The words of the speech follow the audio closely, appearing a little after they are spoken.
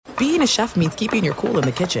being a chef means keeping your cool in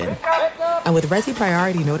the kitchen. And with Resi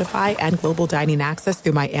Priority Notify and Global Dining Access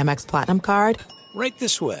through my Amex Platinum card, Right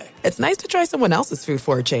this way. it's nice to try someone else's food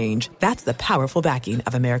for a change. That's the powerful backing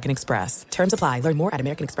of American Express. Terms apply. Learn more at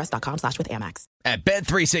americanexpress.com/withAmex. At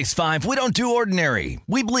Bet365, we don't do ordinary.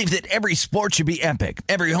 We believe that every sport should be epic.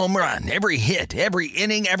 Every home run, every hit, every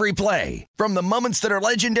inning, every play. From the moments that are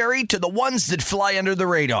legendary to the ones that fly under the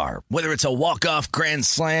radar. Whether it's a walk-off grand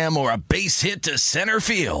slam or a base hit to center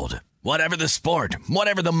field. Whatever the sport,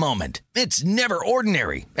 whatever the moment, it's never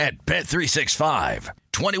ordinary at Bet365.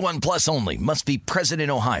 21 plus only. Must be present in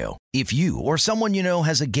Ohio. If you or someone you know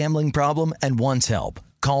has a gambling problem and wants help,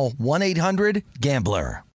 call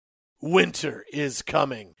 1-800-GAMBLER. Winter is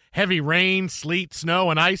coming. Heavy rain, sleet, snow,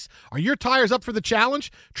 and ice. Are your tires up for the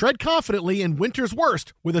challenge? Tread confidently in winter's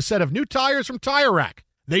worst with a set of new tires from Tire Rack.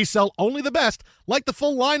 They sell only the best, like the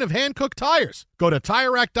full line of hand-cooked tires. Go to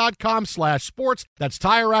TireRack.com/sports. That's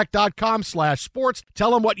TireRack.com/sports.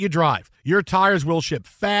 Tell them what you drive. Your tires will ship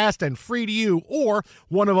fast and free to you or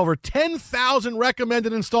one of over 10,000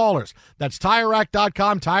 recommended installers. That's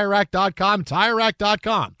TireRack.com, TireRack.com,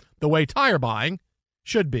 TireRack.com. The way tire buying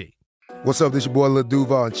should be. What's up, this your boy Lil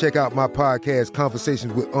Duval, and check out my podcast,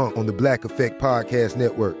 Conversations with Unc, on the Black Effect Podcast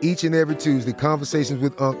Network. Each and every Tuesday, Conversations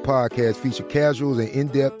with Unc podcast feature casuals and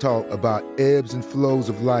in-depth talk about ebbs and flows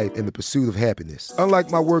of life and the pursuit of happiness.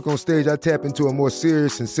 Unlike my work on stage, I tap into a more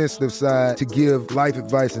serious and sensitive side to give life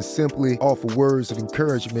advice and simply offer words of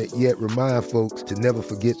encouragement, yet remind folks to never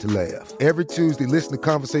forget to laugh. Every Tuesday, listen to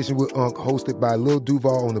Conversations with Unc, hosted by Lil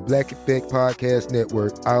Duval on the Black Effect Podcast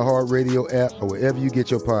Network, iHeartRadio app, or wherever you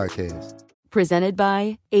get your podcasts. Presented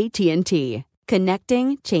by AT&T.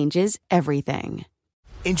 Connecting changes everything.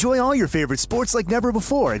 Enjoy all your favorite sports like never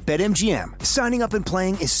before at BetMGM. Signing up and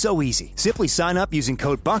playing is so easy. Simply sign up using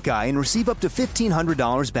code Buckeye and receive up to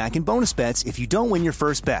 $1,500 back in bonus bets if you don't win your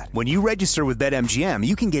first bet. When you register with BetMGM,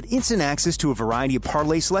 you can get instant access to a variety of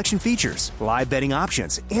parlay selection features, live betting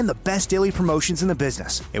options, and the best daily promotions in the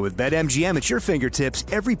business. And with BetMGM at your fingertips,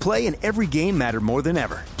 every play and every game matter more than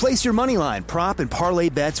ever. Place your moneyline, prop, and parlay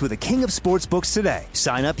bets with the king of sportsbooks today.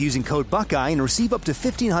 Sign up using code Buckeye and receive up to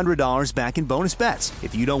 $1,500 back in bonus bets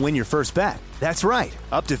if you don't win your first bet. That's right,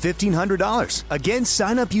 up to $1,500. Again,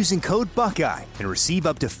 sign up using code Buckeye and receive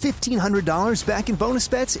up to $1,500 back in bonus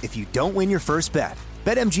bets if you don't win your first bet.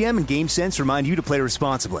 BetMGM and GameSense remind you to play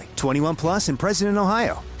responsibly. 21 plus and present in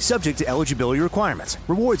Ohio. Subject to eligibility requirements.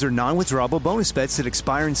 Rewards are non-withdrawable bonus bets that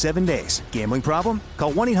expire in 7 days. Gambling problem?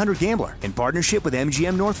 Call 1-800-GAMBLER in partnership with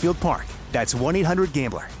MGM Northfield Park. That's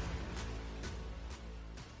 1-800-GAMBLER.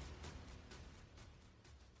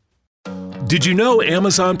 Did you know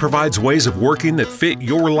Amazon provides ways of working that fit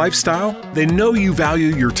your lifestyle? They know you value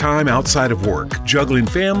your time outside of work, juggling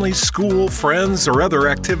family, school, friends, or other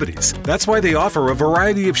activities. That's why they offer a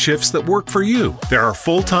variety of shifts that work for you. There are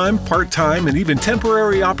full-time, part-time, and even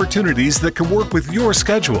temporary opportunities that can work with your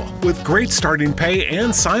schedule, with great starting pay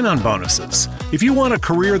and sign-on bonuses. If you want a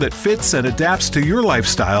career that fits and adapts to your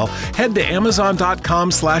lifestyle, head to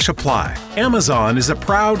Amazon.com/apply. Amazon is a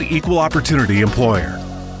proud equal opportunity employer.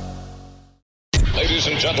 Ladies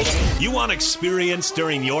and gentlemen, you want experience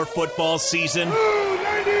during your football season?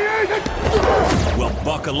 Well,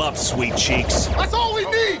 buckle up, sweet cheeks. That's all we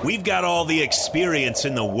need. We've got all the experience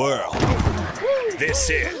in the world. This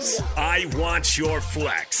is I Want Your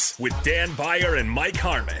Flex with Dan Beyer and Mike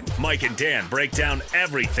Harmon. Mike and Dan break down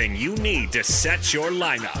everything you need to set your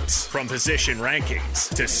lineups. From position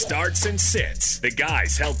rankings to starts and sits, the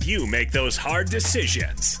guys help you make those hard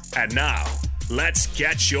decisions. And now, let's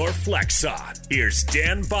get your flex on. Here's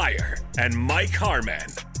Dan Beyer and Mike Harmon.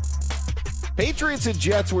 Patriots and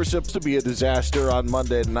Jets were supposed to be a disaster on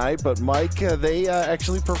Monday night, but Mike, they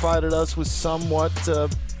actually provided us with some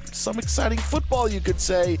exciting football, you could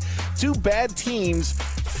say. Two bad teams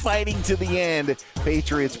fighting to the end.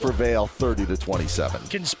 Patriots prevail 30-27.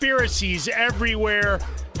 Conspiracies everywhere.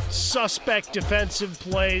 Suspect defensive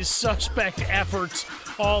plays, suspect efforts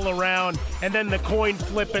all around, and then the coin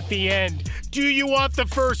flip at the end. Do you want the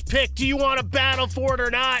first pick? Do you want to battle for it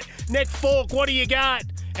or not? Nick Folk, what do you got?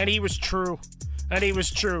 And he was true.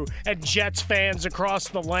 And Jets fans across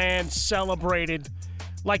the land celebrated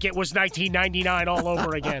like it was 1999 all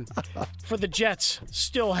over again. For the Jets,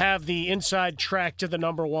 still have the inside track to the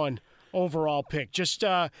number one overall pick.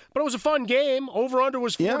 But it was a fun game. Over-under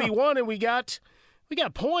was 41, and we got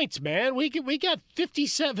points, man. We got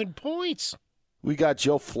 57 points. We got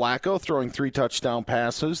Joe Flacco throwing 3 touchdown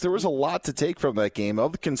passes. There was a lot to take from that game.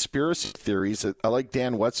 Of the conspiracy theories, I like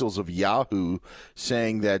Dan Wetzel's of Yahoo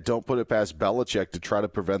saying that don't put it past Belichick to try to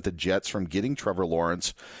prevent the Jets from getting Trevor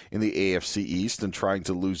Lawrence in the AFC East and trying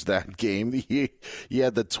to lose that game. He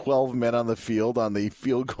had the 12 men on the field on the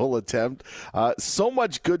field goal attempt. So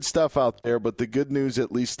much good stuff out there, but the good news,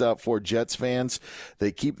 at least for Jets fans,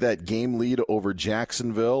 they keep that game lead over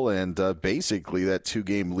Jacksonville and basically that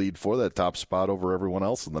 2-game lead for that top spot over everyone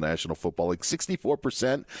else in the National Football League.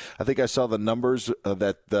 64%. I think I saw the numbers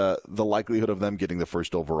that the likelihood of them getting the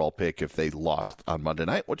first overall pick if they lost on Monday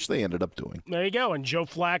night, which they ended up doing. There you go. And Joe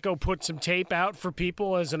Flacco put some tape out for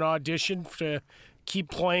people as an audition to keep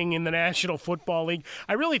playing in the National Football League.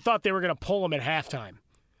 I really thought they were going to pull him at halftime.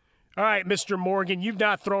 All right, Mr. Morgan, you've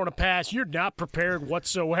not thrown a pass. You're not prepared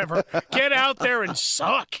whatsoever. Get out there and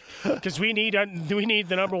suck, because we need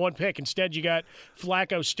the number 1 pick. Instead, you got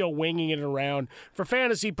Flacco still winging it around. For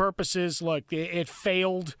fantasy purposes, look, it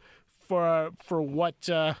failed for what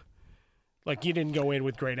like you didn't go in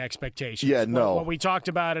with great expectations. Yeah, no. When we talked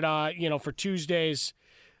about it, for Tuesdays,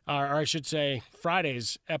 or I should say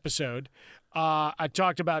Friday's episode, I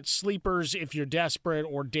talked about sleepers if you're desperate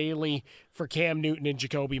or daily for Cam Newton and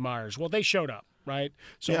Jacoby Myers. Well, they showed up, right?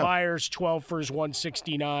 So yeah. Myers, 12 for his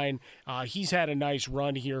 169. He's had a nice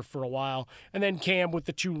run here for a while. And then Cam with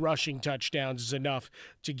the 2 rushing touchdowns is enough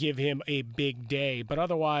to give him a big day. But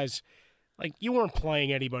otherwise, you weren't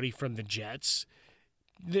playing anybody from the Jets.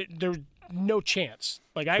 There's no chance.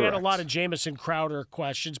 I got a lot of Jamison Crowder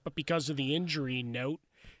questions, but because of the injury note,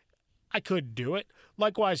 I could do it.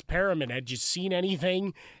 Likewise, Perriman, had you seen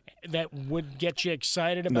anything that would get you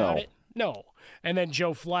excited about it? No. And then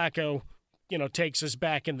Joe Flacco, takes us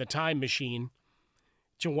back in the time machine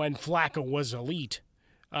to when Flacco was elite,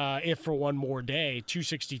 if for one more day,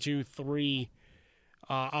 262, 3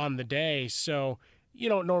 on the day. So you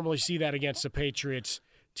don't normally see that against the Patriots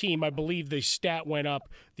team. I believe the stat went up.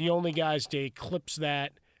 The only guys to eclipse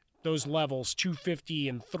those levels, 250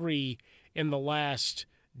 and 3 in the last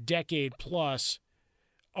decade plus,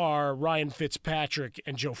 are Ryan Fitzpatrick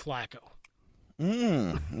and Joe Flacco.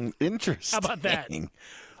 Interesting. How about that?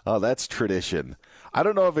 Oh, that's tradition. I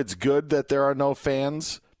don't know if it's good that there are no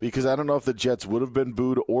fans, because I don't know if the Jets would have been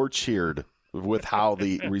booed or cheered with how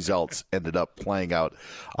the results ended up playing out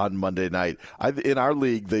on Monday night. In our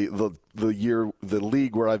league, the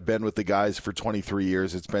league where I've been with the guys for 23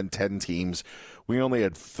 years, it's been 10 teams. We only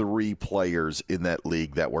had 3 players in that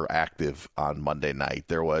league that were active on Monday night.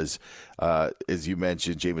 There was, as you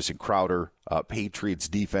mentioned, Jamison Crowder. Patriots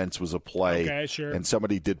defense was a play. Okay, sure. And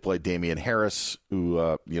somebody did play Damian Harris, who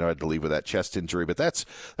had to leave with that chest injury. But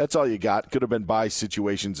that's all you got. Could have been bye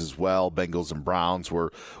situations as well. Bengals and Browns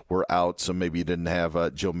were out, so maybe you didn't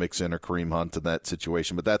have Joe Mixon or Kareem Hunt in that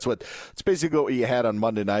situation. But it's basically what you had on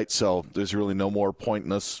Monday night. So there's really no more point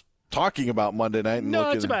in us talking about Monday night. And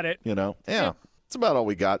that's about it. Yeah. That's about all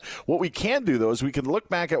we got. What we can do, though, is we can look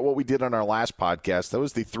back at what we did on our last podcast. That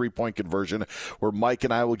was the 3-point conversion, where Mike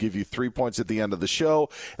and I will give you 3 points at the end of the show.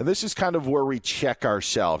 And this is kind of where we check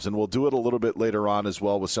ourselves. And we'll do it a little bit later on as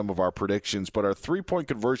well with some of our predictions. But our 3-point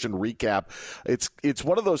conversion recap, it's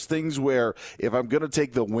one of those things where if I'm going to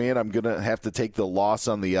take the win, I'm going to have to take the loss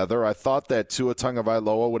on the other. I thought that Tua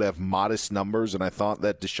Tagovailoa would have modest numbers, and I thought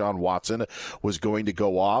that Deshaun Watson was going to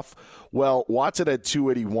go off. Well, Watson had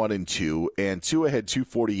 281 and 2, and Tua had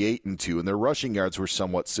 248 and 2, and their rushing yards were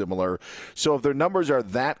somewhat similar. So if their numbers are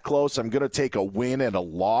that close, I'm going to take a win and a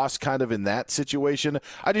loss kind of in that situation.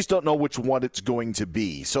 I just don't know which one it's going to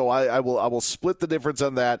be. So I will split the difference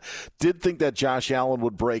on that. Did think that Josh Allen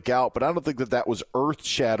would break out, but I don't think that was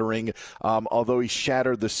earth-shattering, although he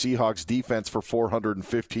shattered the Seahawks defense for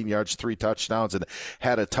 415 yards, 3 touchdowns, and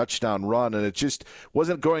had a touchdown run. And it just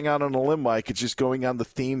wasn't going out on a limb, Mike. It's just going on the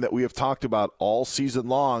theme that we have talked about all season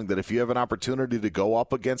long, that if you have an opportunity to go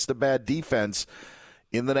up against a bad defense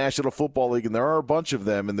in the National Football League, and there are a bunch of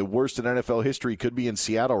them, and the worst in NFL history could be in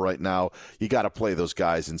Seattle right now, you got to play those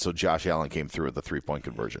guys. And so Josh Allen came through with the 3-point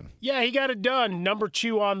conversion. Yeah, he got it done. Number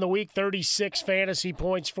 2 on the week, 36 fantasy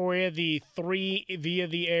points for you, the 3 via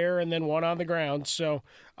the air and then 1 on the ground. So,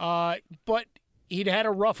 but he'd had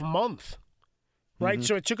a rough month. Right, mm-hmm.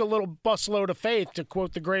 So it took a little busload of faith, to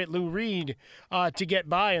quote the great Lou Reed, to get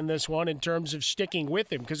by in this one in terms of sticking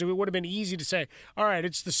with him, because it would have been easy to say, all right,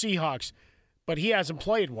 it's the Seahawks, but he hasn't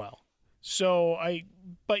played well.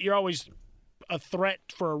 But you're always a threat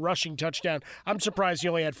for a rushing touchdown. I'm surprised he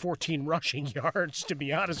only had 14 rushing yards, to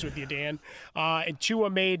be honest with you, Dan. And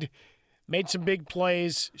Tua made some big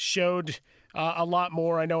plays, showed a lot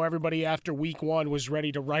more. I know everybody after week 1 was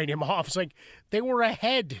ready to write him off. It's like they were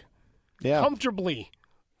ahead. Yeah. Comfortably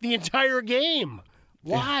the entire game.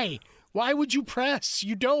 Why? Yeah. Why would you press?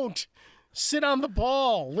 You don't. Sit on the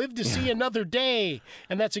ball. Live to see another day.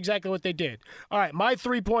 And that's exactly what they did. All right, my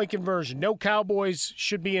three-point conversion. No Cowboys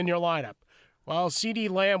should be in your lineup. Well, CeeDee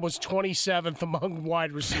Lamb was 27th among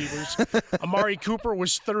wide receivers. Amari Cooper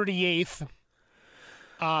was 38th.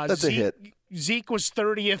 That's a hit. Zeke was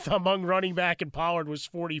 30th among running back, and Pollard was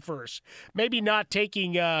 41st. Maybe not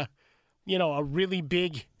taking, a really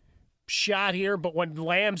big shot here, but when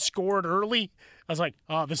Lamb scored early, I was like,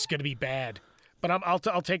 oh, this is going to be bad. But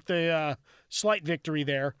I'll take the slight victory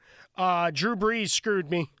there. Drew Brees screwed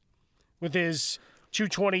me with his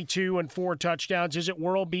 222 and 4 touchdowns. Is it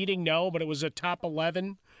world-beating? No, but it was a top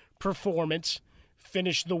 11 performance.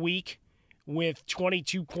 Finished the week with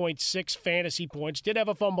 22.6 fantasy points. Did have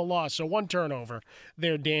a fumble loss, so 1 turnover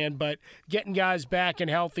there, Dan. But getting guys back and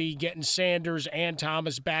healthy, getting Sanders and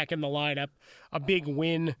Thomas back in the lineup, a big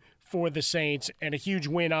win for the Saints and a huge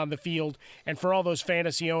win on the field. And for all those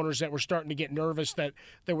fantasy owners that were starting to get nervous that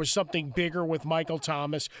there was something bigger with Michael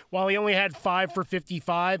Thomas, while he only had 5 for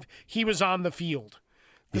 55, he was on the field.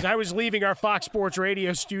 Because I was leaving our Fox Sports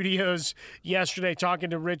Radio studios yesterday talking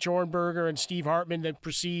to Rich Ornberger and Steve Hartman that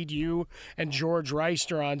precede you and George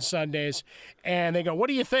Reister on Sundays. And they go, what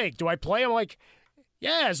do you think? Do I play? I'm like,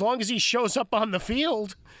 yeah, as long as he shows up on the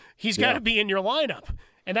field, he's got to be in your lineup.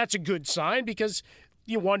 And that's a good sign because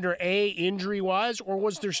you wonder, A, injury-wise, or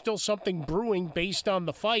was there still something brewing based on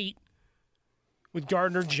the fight with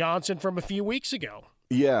Gardner Johnson from a few weeks ago?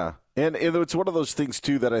 Yeah, and it's one of those things,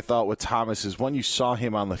 too, that I thought with Thomas is when you saw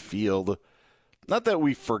him on the field, not that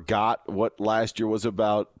we forgot what last year was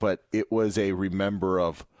about, but it was a remember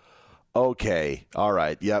of, okay, all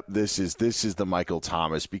right, yep, this is the Michael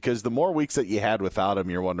Thomas. Because the more weeks that you had without him,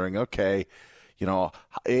 you're wondering, okay,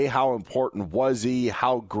 how important was he?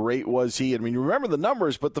 How great was he? I mean, you remember the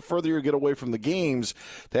numbers, but the further you get away from the games,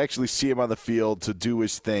 to actually see him on the field, to do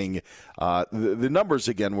his thing, the numbers,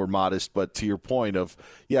 again, were modest. But to your point of,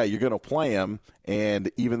 yeah, you're going to play him, and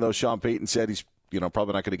even though Sean Payton said he's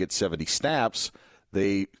probably not going to get 70 snaps,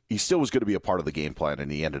 he still was going to be a part of the game plan,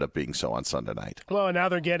 and he ended up being so on Sunday night. Well, now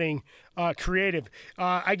they're getting creative.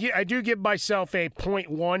 I do give myself a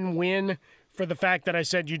 0.1 win for the fact that I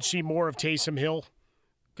said you'd see more of Taysom Hill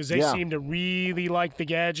because they seem to really like the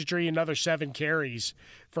gadgetry. Another 7 carries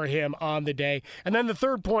for him on the day. And then the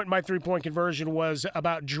third point, my 3-point conversion, was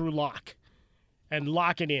about Drew Lock and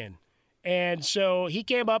locking in. And so he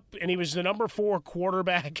came up, and he was the number 4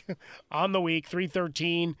 quarterback on the week,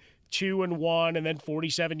 313, 2-1, and then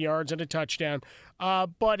 47 yards and a touchdown.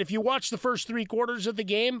 But if you watch the first 3 quarters of the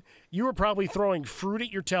game, you were probably throwing fruit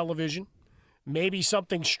at your television, maybe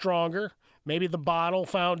something stronger. Maybe the bottle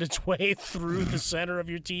found its way through the center of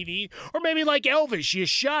your TV. Or maybe like Elvis, you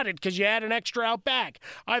shot it because you had an extra out back.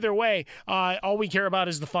 Either way, all we care about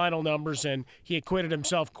is the final numbers, and he acquitted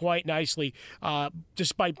himself quite nicely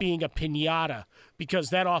despite being a piñata because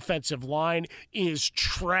that offensive line is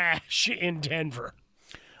trash in Denver.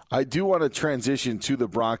 I do want to transition to the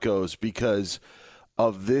Broncos because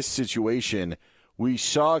of this situation. We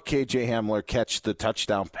saw K.J. Hamler catch the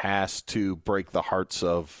touchdown pass to break the hearts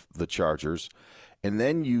of the Chargers. And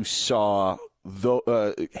then you saw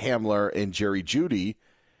Hamler and Jerry Jeudy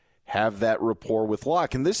have that rapport with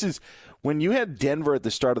Locke. And this is when you had Denver at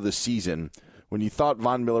the start of the season, when you thought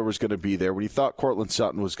Von Miller was going to be there, when you thought Courtland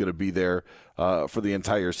Sutton was going to be there for the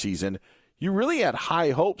entire season, you really had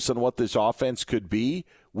high hopes on what this offense could be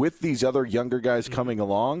with these other younger guys coming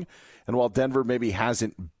along. And while Denver maybe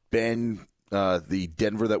hasn't been the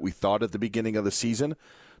Denver that we thought at the beginning of the season,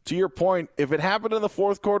 to your point, if it happened in the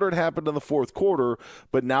fourth quarter, it happened in the fourth quarter,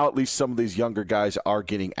 but now at least some of these younger guys are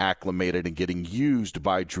getting acclimated and getting used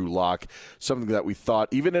by Drew Lock, something that we thought,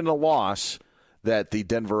 even in a loss, that the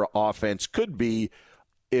Denver offense could be.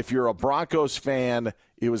 If you're a Broncos fan,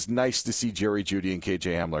 it was nice to see Jerry Jeudy and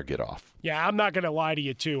K.J. Hamler get off. Yeah, I'm not going to lie to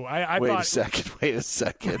you, too. Wait a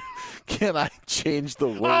second. Can I change the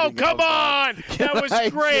wording? Oh, come on! That was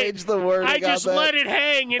great. Change the wording I just let it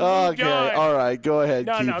hang and moved on. Okay, all right, go ahead.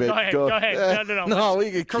 No, keep no, it. Go ahead. No. No,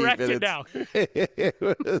 we can correct keep it. Now.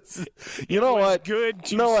 You know what? Good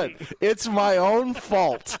to you know see. What? It's my own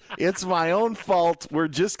fault. It's my own fault. We're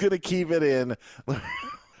just going to keep it in.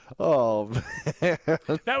 Oh, man.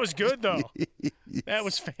 That was good, though. That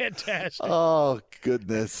was fantastic. Oh,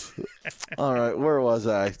 goodness. All right, where was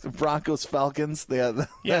I? Broncos, Falcons. Yeah.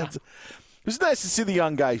 It was nice to see the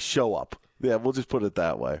young guys show up. Yeah, we'll just put it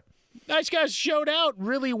that way. Nice guys showed out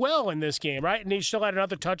really well in this game, right? And he still had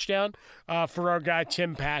another touchdown for our guy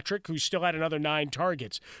Tim Patrick, who still had another 9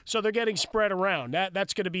 targets. So they're getting spread around.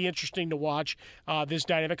 That's going to be interesting to watch, this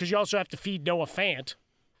dynamic, because you also have to feed Noah Fant.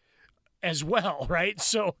 as well, right?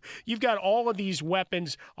 So you've got all of these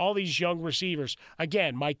weapons, all these young receivers.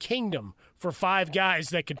 Again, my kingdom for 5 guys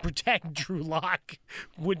that could protect Drew Lock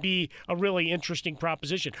would be a really interesting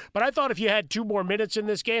proposition. But I thought if you had 2 more minutes in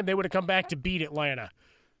this game, they would have come back to beat Atlanta.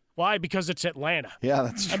 Why? Because it's Atlanta. Yeah,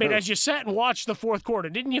 that's true. I mean, as you sat and watched the fourth quarter,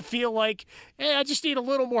 didn't you feel like, hey, I just need a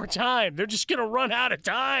little more time? They're just going to run out of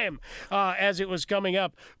time as it was coming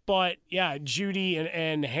up. But, yeah, Judy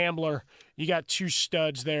and Hambler, you got 2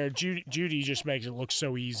 studs there. Judy just makes it look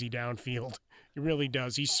so easy downfield. He really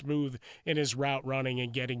does. He's smooth in his route running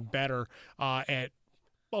and getting better at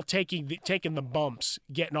taking the bumps,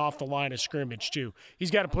 getting off the line of scrimmage, too.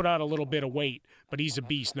 He's got to put on a little bit of weight, but he's a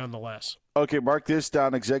beast nonetheless. Okay, mark this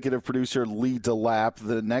down, executive producer Lee DeLapp.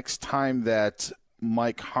 The next time that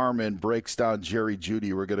Mike Harmon breaks down Jerry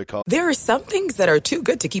Jeudy, we're going to call. There are some things that are too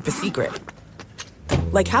good to keep a secret.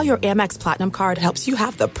 Like how your Amex Platinum card helps you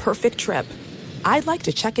have the perfect trip. I'd like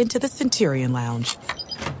to check into the Centurion Lounge.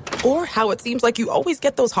 Or how it seems like you always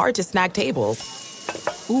get those hard-to-snag tables.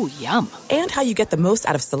 Ooh, yum. And how you get the most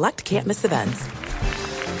out of select can't-miss events.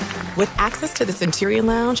 With access to the Centurion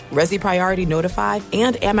Lounge, Resi Priority Notified,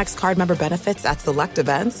 and Amex card member benefits at select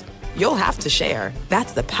events, you'll have to share.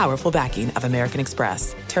 That's the powerful backing of American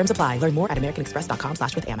Express. Terms apply. Learn more at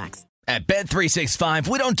americanexpress.com/withAmex. At Bet365,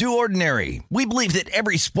 we don't do ordinary. We believe that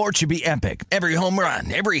every sport should be epic. Every home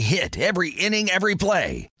run, every hit, every inning, every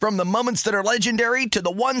play. From the moments that are legendary to the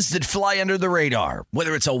ones that fly under the radar.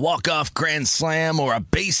 Whether it's a walk-off grand slam or a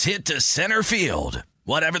base hit to center field.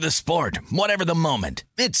 Whatever the sport, whatever the moment,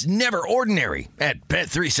 it's never ordinary at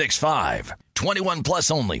Bet365. 21 plus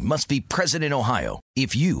only. Must be present in Ohio.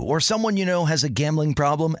 If you or someone you know has a gambling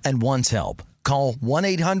problem and wants help, call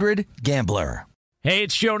 1-800-GAMBLER. Hey,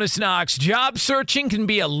 it's Jonas Knox. Job searching can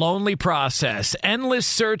be a lonely process. Endless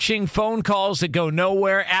searching, phone calls that go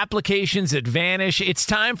nowhere, applications that vanish. It's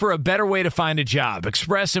time for a better way to find a job.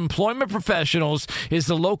 Express Employment Professionals is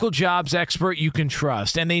the local jobs expert you can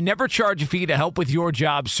trust, and they never charge a fee to help with your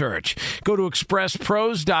job search. Go to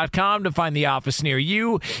expresspros.com to find the office near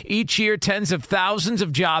you. Each year, tens of thousands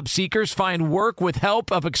of job seekers find work with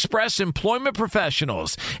help of Express Employment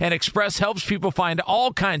Professionals, and Express helps people find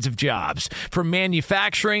all kinds of jobs, from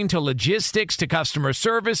manufacturing to logistics to customer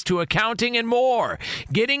service to accounting and more.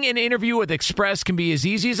 Getting an interview with Express can be as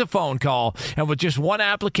easy as a phone call, and with just one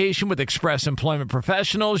application with Express Employment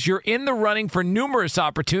Professionals, you're in the running for numerous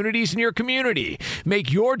opportunities in your community.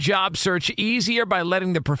 Make your job search easier by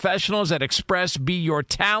letting the professionals at Express be your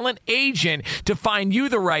talent agent to find you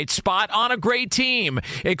the right spot on a great team.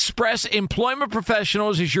 Express Employment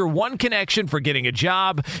Professionals is your one connection for getting a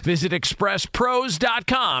job. Visit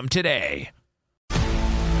expresspros.com today.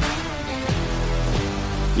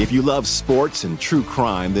 If you love sports and true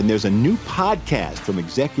crime, then there's a new podcast from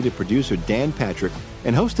executive producer Dan Patrick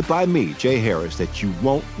and hosted by me, Jay Harris, that you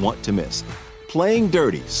won't want to miss. Playing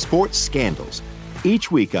Dirty: Sports Scandals. Each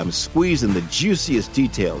week, I'm squeezing the juiciest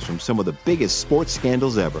details from some of the biggest sports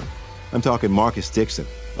scandals ever. I'm talking Marcus Dixon,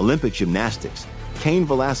 Olympic gymnastics, Cain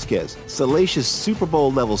Velasquez, salacious Super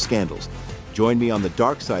Bowl-level scandals. Join me on the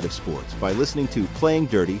dark side of sports by listening to Playing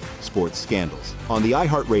Dirty: Sports Scandals on the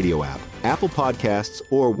iHeartRadio app, Apple Podcasts,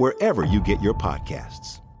 or wherever you get your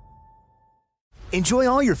podcasts. Enjoy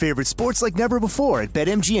all your favorite sports like never before at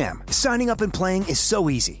BetMGM. Signing up and playing is so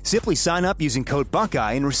easy. Simply sign up using code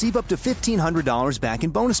Buckeye and receive up to $1,500 back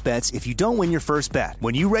in bonus bets if you don't win your first bet.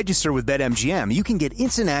 When you register with BetMGM, you can get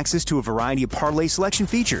instant access to a variety of parlay selection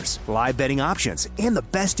features, live betting options, and the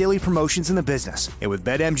best daily promotions in the business. And with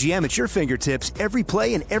BetMGM at your fingertips, every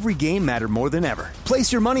play and every game matter more than ever.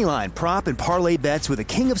 Place your moneyline, prop, and parlay bets with the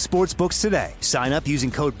king of sportsbooks today. Sign up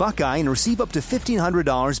using code Buckeye and receive up to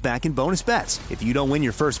 $1,500 back in bonus bets if you don't win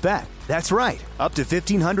your first bet. That's right, up to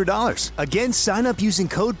 $1,500. Again, sign up using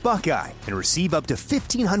code Buckeye and receive up to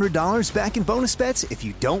 $1,500 back in bonus bets if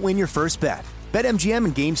you don't win your first bet. BetMGM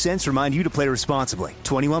and GameSense remind you to play responsibly.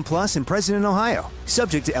 21 plus and present in Ohio.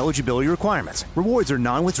 Subject to eligibility requirements. Rewards are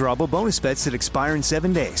non-withdrawable bonus bets that expire in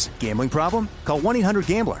 7 days. Gambling problem? Call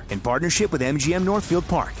 1-800-GAMBLER in partnership with MGM Northfield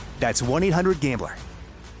Park. That's 1-800-GAMBLER.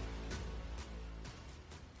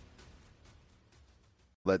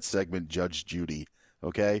 That segment, Judge Judy,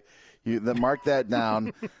 okay? Mark that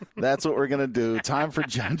down. That's what we're going to do. Time for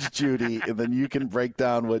Judge Judy, and then you can break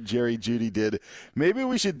down what Jerry Jeudy did. Maybe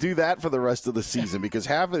we should do that for the rest of the season because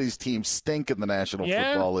half of these teams stink in the National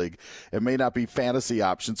Football League. It may not be fantasy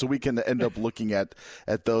options, so we can end up looking at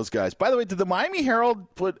those guys. By the way, did the Miami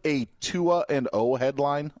Herald put a Tua and O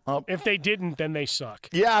headline up? If they didn't, then they suck.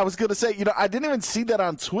 Yeah, I was going to say, I didn't even see that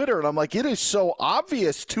on Twitter, and I'm like, it is so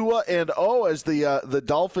obvious Tua and O as the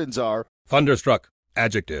Dolphins are. Thunderstruck.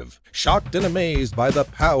 Adjective. Shocked and amazed by the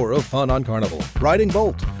power of fun on Carnival. Riding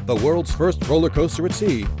Bolt, the world's first roller coaster at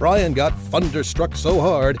sea, Brian got thunderstruck so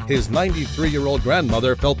hard, his 93-year-old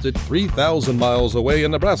grandmother felt it 3,000 miles away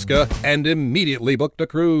in Nebraska and immediately booked a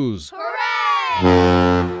cruise.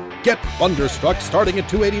 Hooray! Get thunderstruck starting at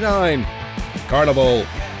 $289. Carnival.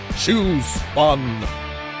 Choose fun.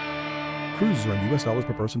 Cruises are in U.S. dollars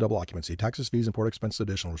per person, double occupancy. Taxes, fees, and port expenses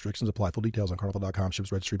additional. Restrictions apply. Full details on carnival.com.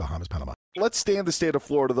 Ships registry, Bahamas, Panama. Let's stay in the state of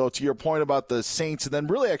Florida, though, to your point about the Saints, and then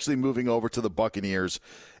really actually moving over to the Buccaneers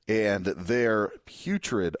and their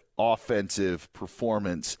putrid offensive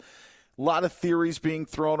performance. A lot of theories being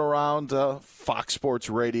thrown around Fox Sports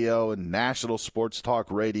Radio and National Sports Talk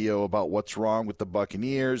Radio about what's wrong with the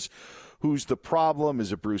Buccaneers. Who's the problem?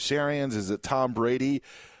 Is it Bruce Arians? Is it Tom Brady?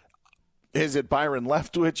 Is it Byron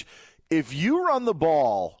Leftwich? If you run the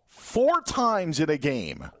ball 4 times in a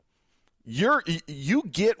game, you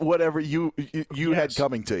get whatever you yes. had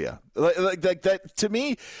coming to you. Like that to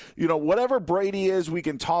me, whatever Brady is, we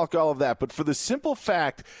can talk all of that. But for the simple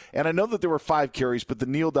fact, and I know that there were 5 carries, but the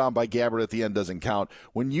kneel down by Gabbert at the end doesn't count.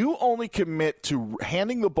 When you only commit to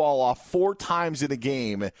handing the ball off 4 times in a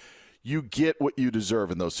game, you get what you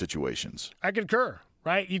deserve in those situations. I concur,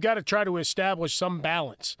 right? You got to try to establish some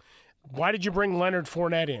balance. Why did you bring Leonard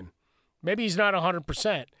Fournette in? Maybe he's not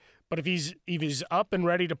 100%, but if he's up and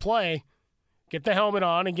ready to play, get the helmet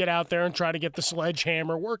on and get out there and try to get the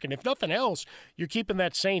sledgehammer working. If nothing else, you're keeping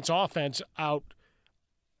that Saints offense out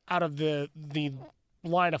of the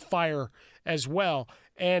line of fire as well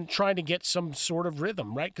and trying to get some sort of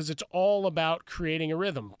rhythm, right? Because it's all about creating a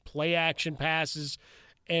rhythm, play action passes,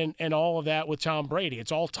 and all of that with Tom Brady.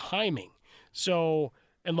 It's all timing. So,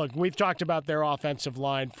 and look, we've talked about their offensive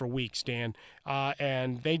line for weeks, Dan,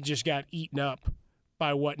 and they just got eaten up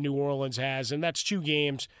by what New Orleans has, and that's 2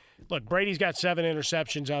 games. Look, Brady's got 7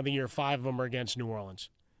 interceptions on the year. 5 of them are against New Orleans.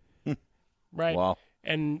 Right? Wow.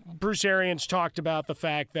 And Bruce Arians talked about the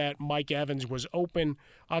fact that Mike Evans was open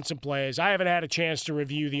on some plays. I haven't had a chance to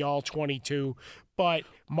review the all-22, but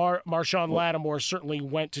Marshawn Lattimore certainly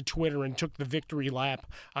went to Twitter and took the victory lap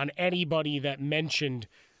on anybody that mentioned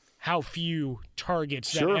how few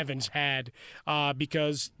targets that Evans had,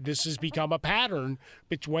 because this has become a pattern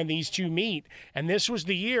when these two meet. And this was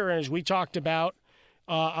the year, as we talked about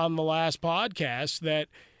on the last podcast, that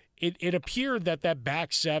it appeared that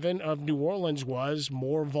back 7 of New Orleans was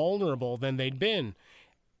more vulnerable than they'd been.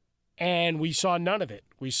 And we saw none of it.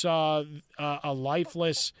 We saw a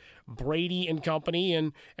lifeless Brady and company,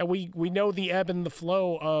 and we know the ebb and the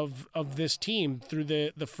flow of this team through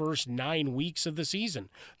the first 9 weeks of the season.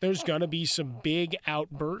 There's going to be some big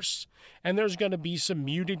outbursts, and there's going to be some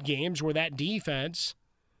muted games where that defense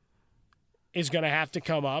is going to have to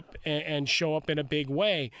come up and show up in a big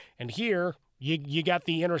way. And here, you got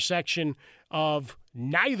the intersection of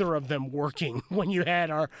neither of them working when you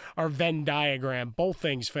had our Venn diagram. Both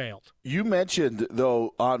things failed. You mentioned,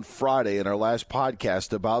 though, on Friday in our last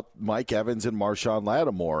podcast about Mike Evans and Marshawn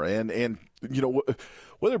Lattimore. And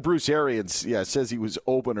whether Bruce Arians says he was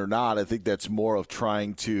open or not, I think that's more of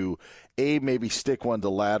trying to, A, maybe stick one to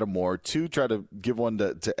Lattimore, 2, try to give one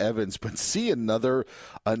to Evans, but see another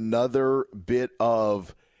bit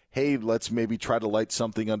of, hey, let's maybe try to light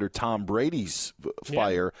something under Tom Brady's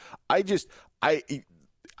fire. Yeah.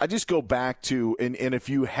 I just go back to, and if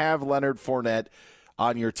you have Leonard Fournette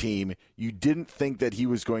on your team, you didn't think that he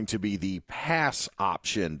was going to be the pass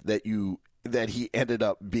option that he ended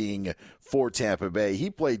up being for Tampa Bay.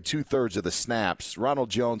 He played 2/3 of the snaps. Ronald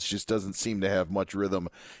Jones just doesn't seem to have much rhythm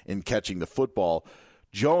in catching the football.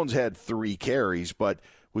 Jones had 3 carries, but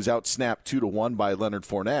was out-snapped 2-1 by Leonard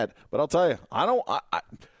Fournette. But I'll tell you,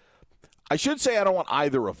 I should say I don't want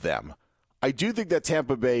either of them. I do think that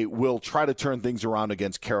Tampa Bay will try to turn things around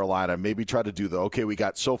against Carolina, maybe try to do we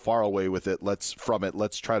got so far away with it, let's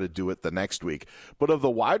try to do it the next week. But of the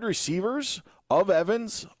wide receivers, of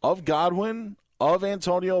Evans, of Godwin, of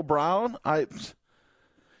Antonio Brown,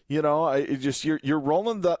 you're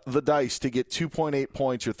rolling the dice to get 2.8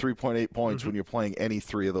 points or 3.8 points when you're playing any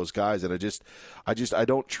 3 of those guys, and I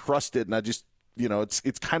don't trust it, and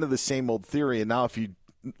it's kind of the same old theory. And now if you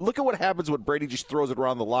look at what happens when Brady just throws it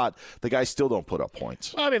around the lot. The guys still don't put up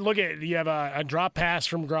points. Well, I mean, you have a drop pass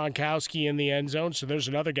from Gronkowski in the end zone, so there's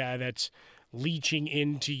another guy that's leaching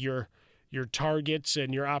into your targets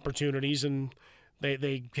and your opportunities, and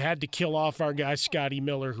they had to kill off our guy Scotty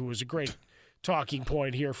Miller, who was a great talking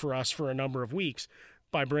point here for us for a number of weeks,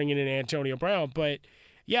 by bringing in Antonio Brown. But,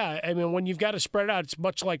 yeah, I mean, when you've got to spread it out, it's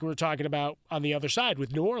much like we were talking about on the other side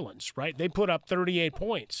with New Orleans, right? They put up 38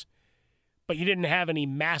 points. But you didn't have any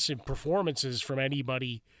massive performances from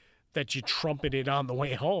anybody that you trumpeted on the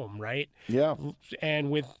way home, right? Yeah. And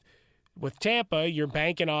with Tampa, you're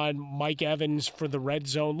banking on Mike Evans for the red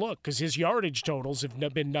zone look because his yardage totals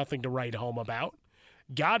have been nothing to write home about.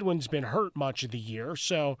 Godwin's been hurt much of the year,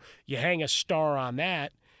 so you hang a star on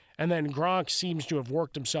that. And then Gronk seems to have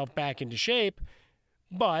worked himself back into shape,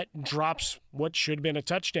 but drops what should have been a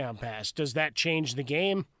touchdown pass. Does that change the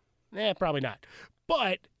game? Probably not.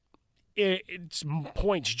 But it's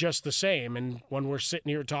points just the same. And when we're sitting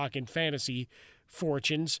here talking fantasy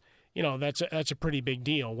fortunes, that's a pretty big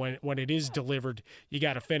deal. When it is delivered, you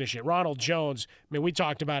got to finish it. Ronald Jones, we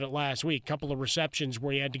talked about it last week. Couple of receptions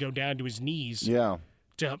where he had to go down to his knees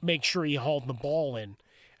to make sure he hauled the ball in.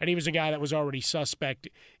 And he was a guy that was already suspect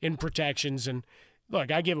in protections. And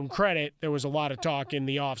look, I give him credit. There was a lot of talk in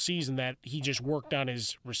the offseason that he just worked on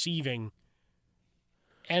his receiving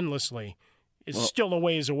endlessly. It's still a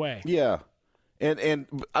ways away. Yeah. And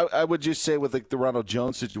I would just say with the Ronald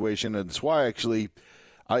Jones situation, and it's why actually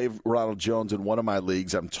I have Ronald Jones in one of my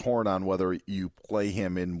leagues. I'm torn on whether you play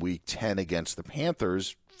him in Week 10 against the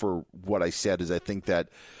Panthers. For what I said is I think that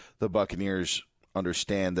the Buccaneers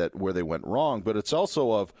understand that where they went wrong, but it's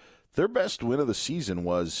also of their best win of the season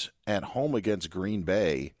was at home against Green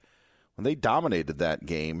Bay when they dominated that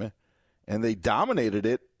game, and they dominated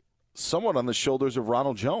it somewhat on the shoulders of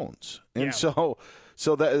Ronald Jones. And so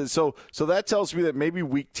that tells me that maybe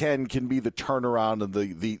Week 10 can be the turnaround and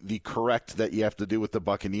the correct that you have to do with the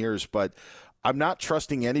Buccaneers, but I'm not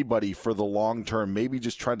trusting anybody for the long term, maybe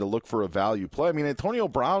just trying to look for a value play. I mean, Antonio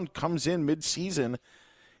Brown comes in mid-season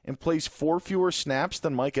and plays 4 fewer snaps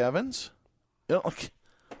than Mike Evans?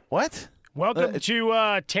 What? Welcome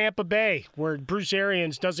to Tampa Bay, where Bruce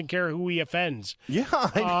Arians doesn't care who he offends.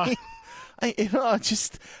 Yeah,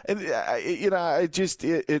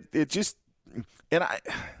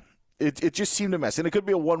 It just seemed a mess, and it could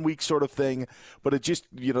be a 1 week sort of thing, but it just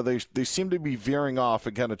they seem to be veering off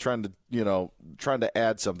and kind of trying to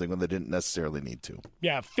add something when they didn't necessarily need to.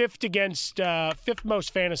 Yeah, fifth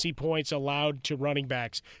most fantasy points allowed to running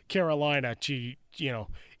backs, Carolina, to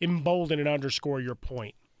embolden and underscore your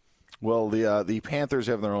point. Well, the Panthers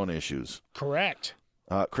have their own issues. Correct.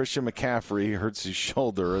 Christian McCaffrey hurts his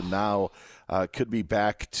shoulder and now could be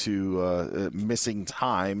back to missing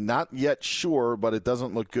time. Not yet sure, but it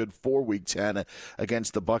doesn't look good for Week 10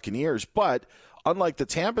 against the Buccaneers. But unlike the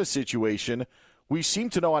Tampa situation, we seem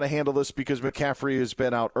to know how to handle this because McCaffrey has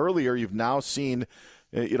been out earlier. You've now seen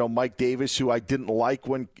Mike Davis, who I didn't like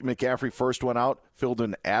when McCaffrey first went out, filled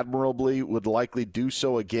in admirably, would likely do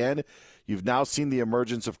so again. You've now seen the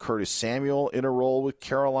emergence of Curtis Samuel in a role with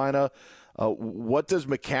Carolina. What does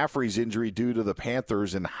McCaffrey's injury do to the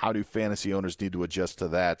Panthers, and how do fantasy owners need to adjust to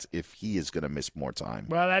that if he is going to miss more time?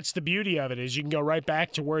 Well, that's the beauty of it, is you can go right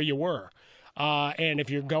back to where you were. And if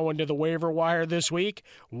you're going to the waiver wire this week,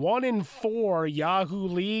 1 in 4 Yahoo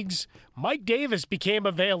leagues, Mike Davis became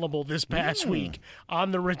available this past week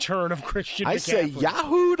on the return of Christian McCaffrey. I say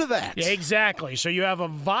Yahoo to that. Yeah, exactly. So you have a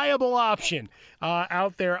viable option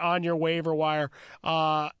out there on your waiver wire.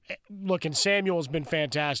 Look, and Samuel's been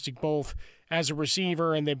fantastic both as a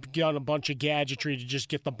receiver, and they've done a bunch of gadgetry to just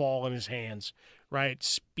get the ball in his hands. Right,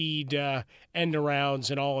 speed, end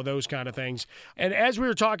arounds, and all of those kind of things. And as we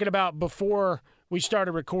were talking about before we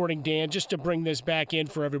started recording, Dan, just to bring this back in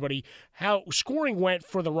for everybody, how scoring went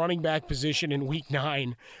for the running back position in Week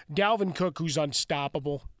 9. Dalvin Cook, who's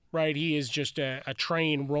unstoppable, right? He is just a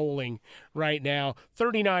train rolling right now.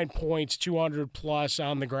 39 points, 200-plus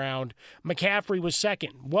on the ground. McCaffrey was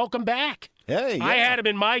second. Welcome back. Hey, yeah. I had him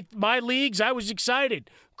in my leagues. I was excited.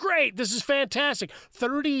 Great. This is fantastic.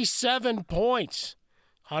 37 points.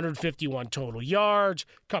 151 total yards,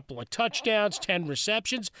 couple of touchdowns, 10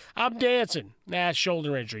 receptions. I'm dancing.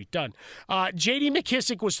 Shoulder injury. Done. J.D.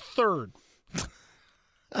 McKissick was third.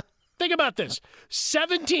 Think about this.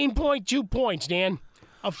 17.2 points, Dan.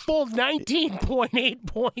 A full 19.8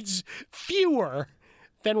 points fewer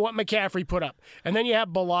than what McCaffrey put up. And then you have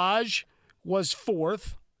Balaj was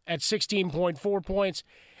fourth at 16.4 points.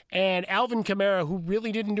 And Alvin Kamara, who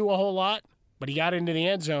really didn't do a whole lot, but he got into the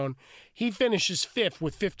end zone, he finishes fifth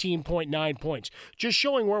with 15.9 points. Just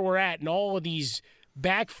showing where we're at in all of these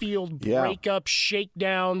backfield breakups,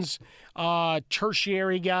 shakedowns,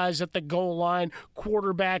 tertiary guys at the goal line,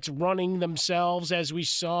 quarterbacks running themselves, as we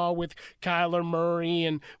saw with Kyler Murray,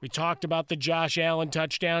 and we talked about the Josh Allen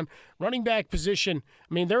touchdown. Running back position,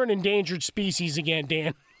 I mean, they're an endangered species again,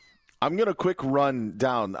 Dan. I'm going to quick run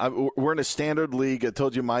down. We're in a standard league. I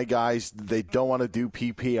told you my guys, they don't want to do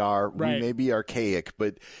PPR. Right. We may be archaic,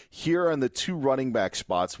 but here on the 2 running back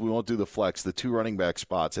spots, we won't do the flex, the 2 running back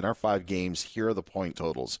spots in our 5 games, here are the point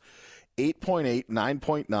totals. 8.8,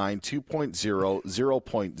 9.9, 2.0,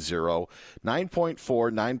 0.0,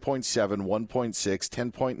 9.4, 9.7,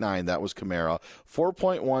 1.6, 10.9, that was Kamara,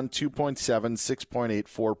 4.1, 2.7, 6.8,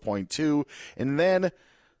 4.2, and then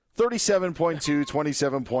 37.2,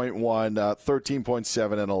 27.1,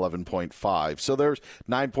 13.7, and 11.5. So there's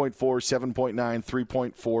 9.4, 7.9,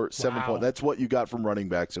 3.4, 7. Wow. That's what you got from running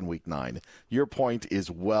backs in Week 9. Your point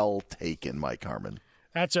is well taken, Mike Harmon.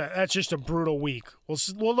 That's just a brutal week.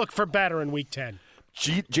 We'll look for better in Week 10.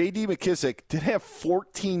 J.D. McKissick did have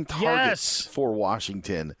 14 targets for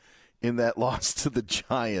Washington in that loss to the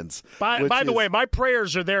Giants. By the way, my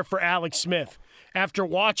prayers are there for Alex Smith. After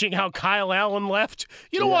watching how Kyle Allen left,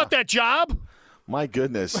 you don't want that job. My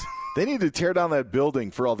goodness. They need to tear down that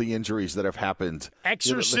building for all the injuries that have happened.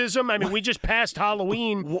 Exorcism. I mean, we just passed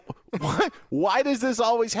Halloween. Why does this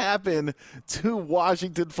always happen to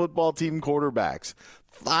Washington football team quarterbacks?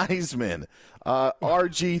 Theismann,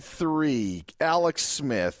 RG3, Alex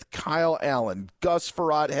Smith, Kyle Allen, Gus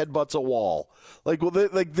Frerotte headbutts a wall.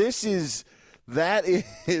 That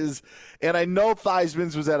is, and I know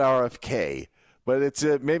Theismann's was at RFK. But it's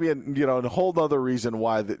maybe a whole other reason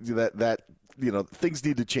why that things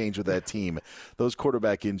need to change with that team. Those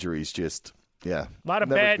quarterback injuries just, a lot of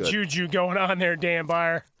bad juju going on there, Dan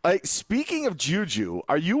Byer. Speaking of juju,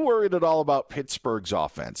 are you worried at all about Pittsburgh's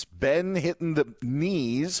offense? Ben hitting the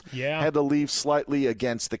knees, had to leave slightly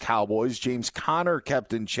against the Cowboys. James Conner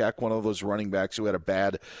kept in check, one of those running backs who had a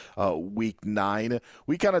bad Week 9.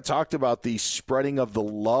 We kind of talked about the spreading of the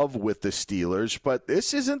love with the Steelers, but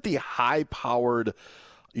this isn't the high-powered,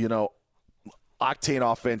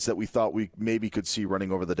 octane offense that we thought we maybe could see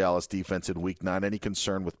running over the Dallas defense in Week 9. Any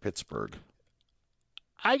concern with Pittsburgh?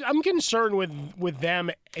 I'm concerned with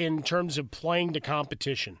them in terms of playing the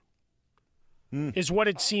competition. Is what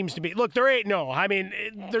it seems to be. Look, there's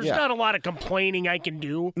not a lot of complaining I can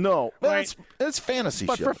do. No, right? It's fantasy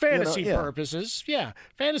but shit. For fantasy purposes,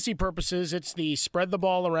 fantasy purposes, it's the spread the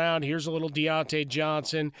ball around. Here's a little Deontay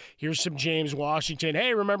Johnson. Here's some James Washington.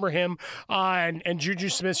 Hey, remember him? And Juju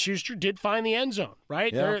Smith-Schuster did find the end zone,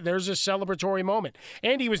 right? Yeah. There's a celebratory moment.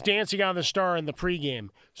 And he was dancing on the star in the pregame,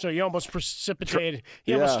 so he almost precipitated.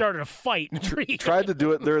 He almost started a fight in the pregame. Tried to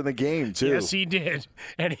do it during the game, too. Yes, he did.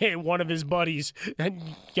 And one of his buddies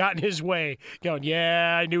got in his way, going,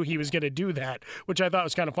 I knew he was going to do that, which I thought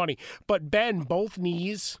was kind of funny. But Ben, both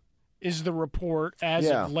knees is the report as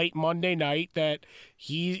of late Monday night that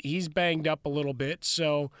he's banged up a little bit.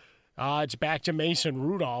 So it's back to Mason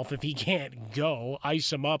Rudolph if he can't go.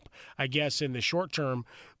 Ice him up, I guess, in the short term.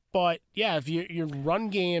 But, if your run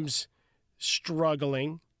game's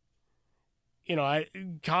struggling,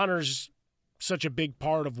 Connor's such a big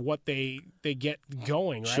part of what they get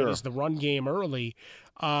going, right? Sure. Is the run game early.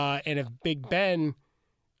 And if Big Ben,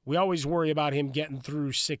 we always worry about him getting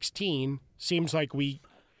through 16. Seems like we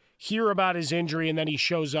hear about his injury and then he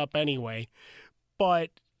shows up anyway.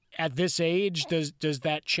 But at this age, does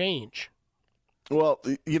that change? Well,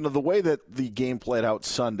 the way that the game played out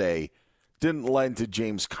Sunday didn't lend to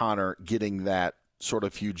James Conner getting that sort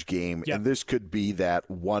of huge game, and this could be that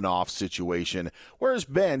one-off situation. Whereas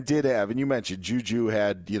Ben did have, and you mentioned Juju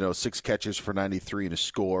had 6 catches for 93 and a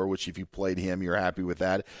score, which if you played him, you're happy with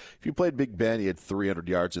that. If you played Big Ben, he had 300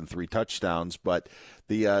 yards and 3 touchdowns. But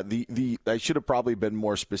the I should have probably been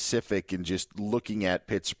more specific in just looking at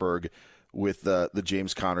Pittsburgh with the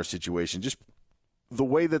James Conner situation. Just the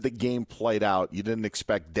way that the game played out, you didn't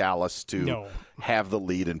expect Dallas to have the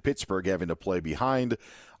lead and Pittsburgh having to play behind.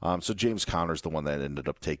 So James Conner's the one that ended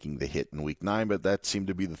up taking the hit in Week 9, but that seemed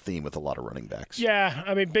to be the theme with a lot of running backs. Yeah,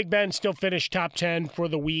 I mean, Big Ben still finished top 10 for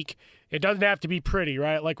the week. It doesn't have to be pretty,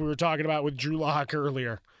 right? Like we were talking about with Drew Lock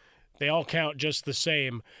earlier. They all count just the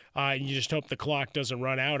same. You just hope the clock doesn't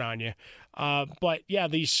run out on you. But,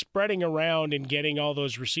 the spreading around and getting all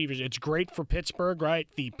those receivers, it's great for Pittsburgh, right?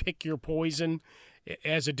 The pick your poison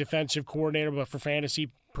as a defensive coordinator, but for fantasy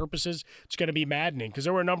purposes, it's going to be maddening because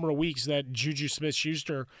there were a number of weeks that Juju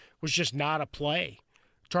Smith-Schuster was just not a play.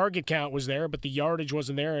 Target count was there, but the yardage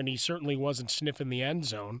wasn't there, and he certainly wasn't sniffing the end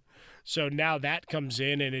zone. So now that comes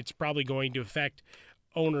in, and it's probably going to affect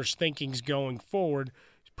owners' thinkings going forward.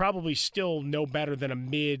 It's probably still no better than a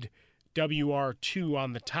mid WR2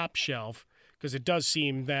 on the top shelf because it does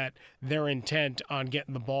seem that they're intent on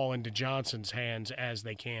getting the ball into Johnson's hands as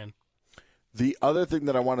they can. The other thing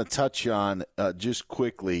that I want to touch on just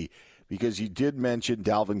quickly, because you did mention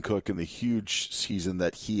Dalvin Cook and the huge season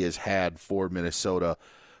that he has had for Minnesota,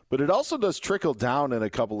 but it also does trickle down in a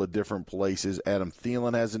couple of different places. Adam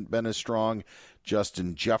Thielen hasn't been as strong.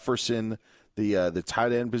 Justin Jefferson, the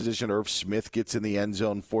tight end position, Irv Smith gets in the end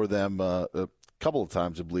zone for them a couple of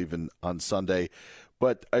times, I believe, on Sunday.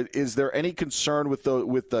 But is there any concern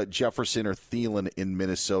with Jefferson or Thielen in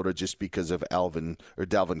Minnesota just because of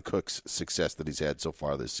Dalvin Cook's success that he's had so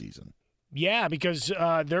far this season? Yeah, because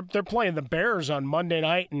they're playing the Bears on Monday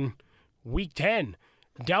night in Week 10.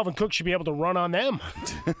 Dalvin Cook should be able to run on them.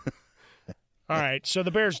 All right, so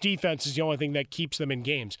the Bears' defense is the only thing that keeps them in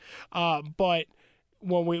games. But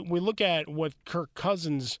when we look at what Kirk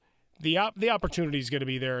Cousins, the opportunity is going to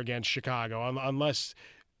be there against Chicago unless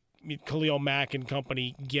Khalil Mack and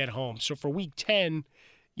company get home. So for Week 10,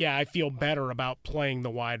 yeah, I feel better about playing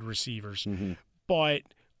the wide receivers. Mm-hmm. But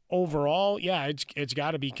overall, yeah, it's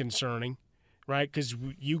got to be concerning, right? Because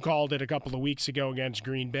you called it a couple of weeks ago against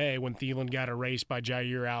Green Bay when Thielen got erased by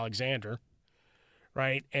Jair Alexander,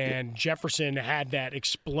 right? And Jefferson had that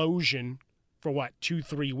explosion for,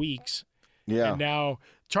 2-3 weeks? Yeah. And now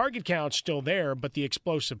target count's still there, but the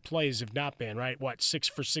explosive plays have not been, right? 6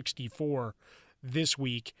 for 64 this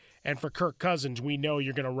week. And for Kirk Cousins, we know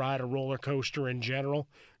you're going to ride a roller coaster in general,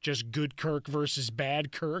 just good Kirk versus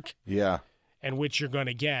bad Kirk. Yeah. And which you're going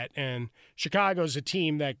to get. And Chicago's a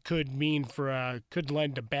team that could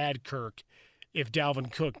lend to bad Kirk if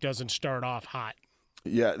Dalvin Cook doesn't start off hot.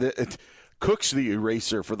 Yeah, Cook's the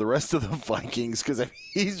eraser for the rest of the Vikings because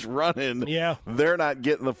he's running. Yeah. They're not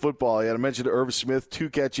getting the football yet. I mentioned Irv Smith, 2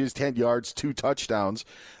 catches, 10 yards, 2 touchdowns.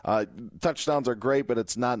 Touchdowns are great, but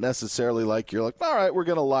it's not necessarily like you're like, all right, we're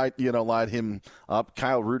going to light him up.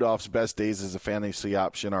 Kyle Rudolph's best days as a fantasy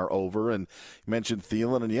option are over. And you mentioned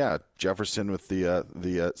Thielen, and yeah, Jefferson with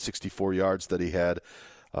the 64 yards that he had.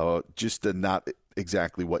 Just not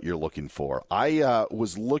exactly what you're looking for. I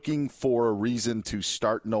was looking for a reason to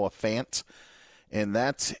start Noah Fant, and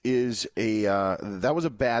that was a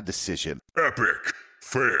bad decision. Epic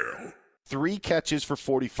fail. 3 catches for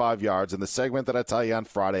 45 yards. In the segment that I tell you on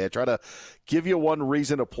Friday, I try to give you one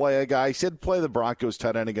reason to play a guy. I said play the Broncos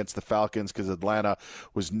tight end against the Falcons because Atlanta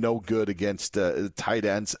was no good against tight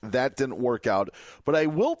ends. That didn't work out. But I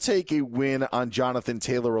will take a win on Jonathan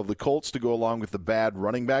Taylor of the Colts to go along with the bad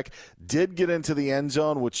running back. Did get into the end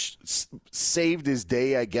zone, which saved his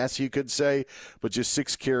day, I guess you could say. But just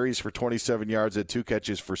 6 carries for 27 yards and 2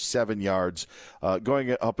 catches for 7 yards.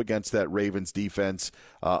 Going up against that Ravens defense.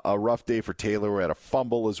 A rough day for Taylor. We had a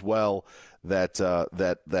fumble as well that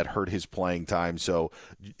hurt his playing time. So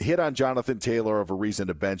hit on Jonathan Taylor of a reason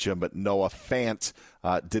to bench him, but Noah Fant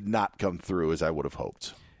did not come through as I would have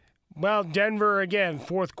hoped. Well, Denver, again,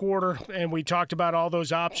 fourth quarter, and we talked about all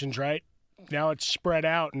those options, right? Now it's spread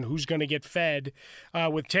out and who's going to get fed.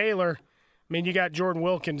 With Taylor, I mean, you got Jordan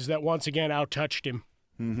Wilkins that once again out-touched him.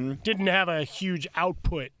 Mm-hmm. Didn't have a huge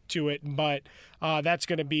output to it, but that's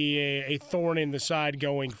going to be a thorn in the side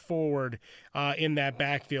going forward in that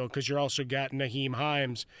backfield because you're also got Naheem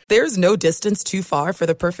Hines. There's no distance too far for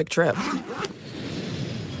the perfect trip.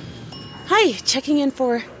 Hi, checking in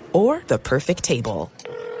for... Or the perfect table.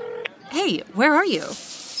 Hey, where are you?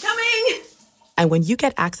 Coming! And when you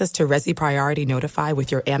get access to Resi Priority Notify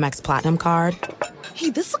with your Amex Platinum card...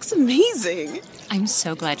 Hey, this looks amazing. I'm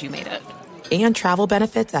so glad you made it. And travel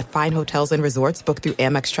benefits at fine hotels and resorts booked through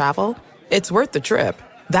Amex Travel, it's worth the trip.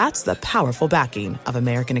 That's the powerful backing of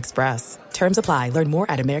American Express. Terms apply. Learn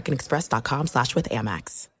more at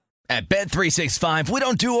americanexpress.com/withAmex. At Bet365, we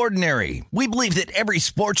don't do ordinary. We believe that every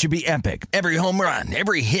sport should be epic. Every home run,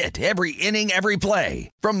 every hit, every inning, every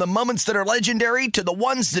play. From the moments that are legendary to the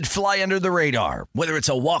ones that fly under the radar. Whether it's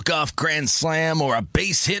a walk-off grand slam or a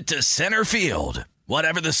base hit to center field.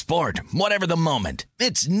 Whatever the sport, whatever the moment,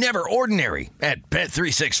 it's never ordinary at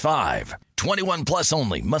Bet365. 21 plus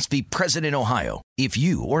only. Must be present in Ohio. If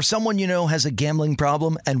you or someone you know has a gambling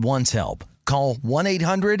problem and wants help, call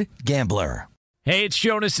 1-800-GAMBLER. Hey, it's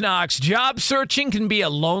Jonas Knox. Job searching can be a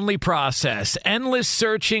lonely process. Endless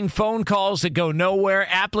searching, phone calls that go nowhere,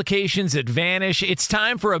 applications that vanish. It's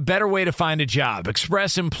time for a better way to find a job.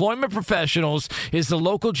 Express Employment Professionals is the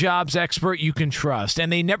local jobs expert you can trust,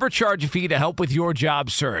 and they never charge a fee to help with your job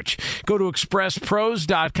search. Go to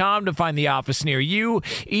expresspros.com to find the office near you.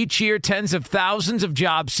 Each year, tens of thousands of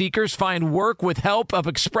job seekers find work with help of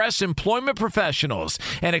Express Employment Professionals,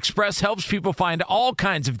 and Express helps people find all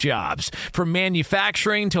kinds of jobs, from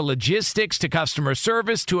manufacturing to logistics to customer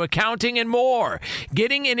service to accounting and more.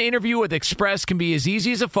 Getting an interview with Express can be as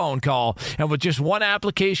easy as a phone call, and with just one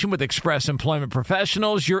application with Express Employment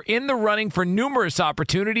Professionals, you're in the running for numerous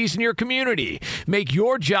opportunities in your community. Make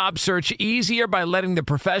your job search easier by letting the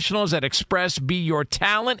professionals at Express be your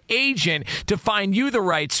talent agent to find you the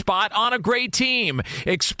right spot on a great team.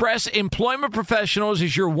 Express Employment Professionals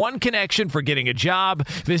is your one connection for getting a job.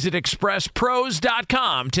 Visit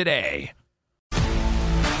expresspros.com today.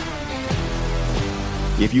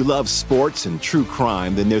 If you love sports and true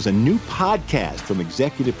crime, then there's a new podcast from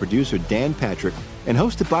executive producer Dan Patrick and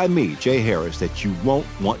hosted by me, Jay Harris, that you won't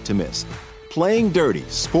want to miss. Playing Dirty: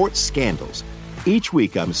 Sports Scandals. Each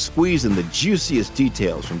week, I'm squeezing the juiciest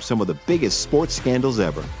details from some of the biggest sports scandals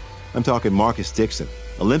ever. I'm talking Marcus Dixon,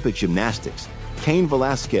 Olympic gymnastics, Cain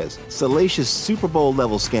Velasquez, salacious Super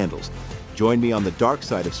Bowl-level scandals. Join me on the dark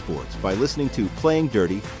side of sports by listening to Playing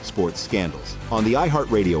Dirty: Sports Scandals on the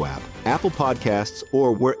iHeartRadio app, Apple Podcasts,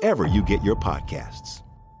 or wherever you get your podcasts.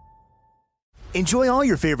 Enjoy all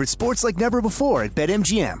your favorite sports like never before at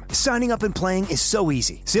BetMGM. Signing up and playing is so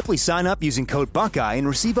easy. Simply sign up using code Buckeye and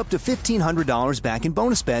receive up to $1,500 back in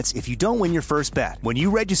bonus bets if you don't win your first bet. When you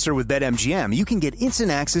register with BetMGM, you can get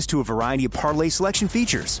instant access to a variety of parlay selection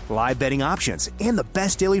features, live betting options, and the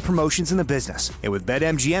best daily promotions in the business. And with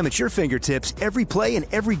BetMGM at your fingertips, every play and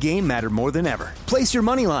every game matter more than ever. Place your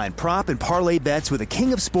moneyline, prop, and parlay bets with the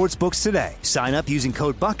king of sportsbooks today. Sign up using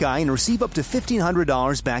code Buckeye and receive up to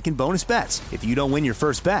 $1,500 back in bonus bets if you don't win your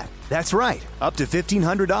first bet. That's right, up to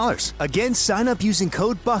 $1,500. Again, sign up using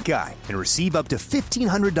code Buckeye and receive up to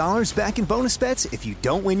 $1,500 back in bonus bets if you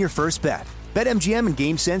don't win your first bet. BetMGM and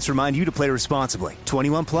GameSense remind you to play responsibly.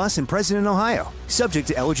 21 plus and present in Ohio. Subject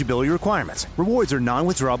to eligibility requirements. Rewards are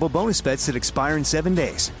non-withdrawable bonus bets that expire in 7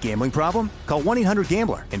 days. Gambling problem? Call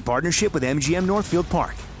 1-800-GAMBLER in partnership with MGM Northfield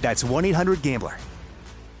Park. That's 1-800-GAMBLER.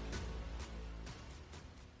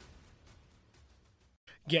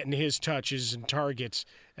 Getting his touches and targets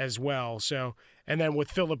as well. So, and then with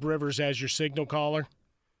Phillip Rivers as your signal caller,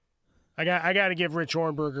 I got to give Rich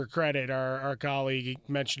Hornberger credit, our colleague. He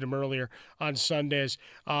mentioned him earlier on Sundays,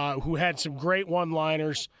 who had some great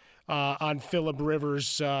one-liners on Phillip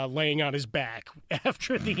Rivers laying on his back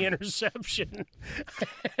after the interception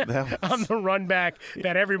on the run back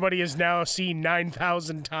that everybody has now seen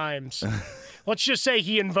 9,000 times. Let's just say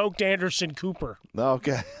he invoked Anderson Cooper.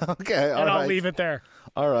 Okay. And I'll leave it there.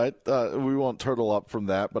 All right, we won't turtle up from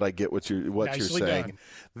that, but I get what you're saying.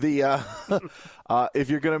 Done. If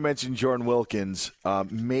you're going to mention Jordan Wilkins,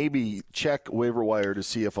 maybe check waiver wire to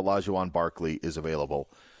see if Olajuwon Barkley is available.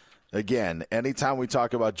 Again, anytime we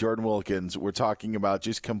talk about Jordan Wilkins, we're talking about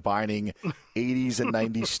just combining 80s and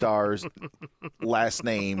 90s stars, last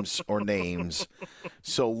names or names.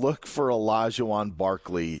 So look for Olajuwon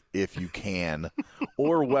Barkley if you can,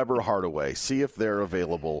 or Weber Hardaway. See if they're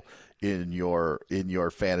available in your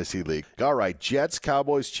fantasy league. All right, Jets,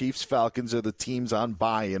 Cowboys, Chiefs, Falcons are the teams on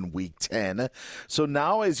bye in Week 10. So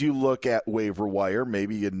now as you look at waiver wire,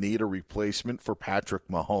 maybe you need a replacement for Patrick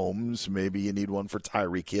Mahomes. Maybe you need one for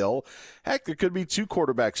Tyreek Hill. Heck, there could be 2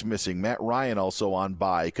 quarterbacks missing. Matt Ryan also on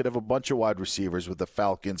bye. You could have a bunch of wide receivers with the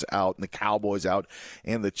Falcons out and the Cowboys out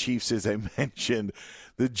and the Chiefs, as I mentioned.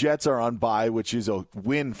 The Jets are on bye, which is a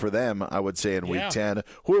win for them, I would say, in Week 10.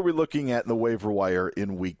 Who are we looking at in the waiver wire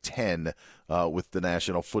in Week 10 with the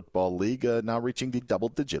National Football League now reaching the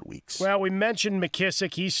double-digit weeks? Well, we mentioned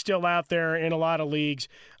McKissick. He's still out there in a lot of leagues.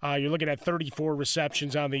 You're looking at 34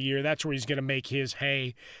 receptions on the year. That's where he's going to make his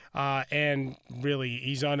hay. And really,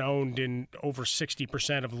 he's unowned in over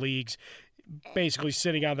 60% of leagues. Basically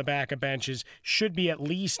sitting on the back of benches, should be at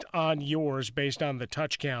least on yours based on the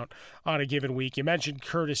touch count on a given week. You mentioned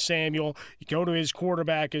Curtis Samuel. You go to his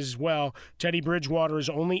quarterback as well. Teddy Bridgewater is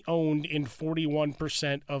only owned in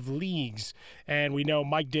 41% of leagues. And we know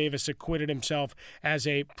Mike Davis acquitted himself as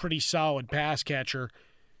a pretty solid pass catcher.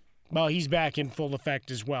 Well, he's back in full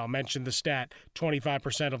effect as well. Mentioned the stat,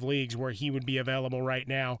 25% of leagues where he would be available right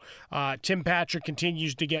now. Tim Patrick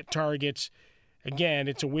continues to get targets. Again,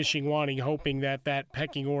 it's a wishing, wanting, hoping that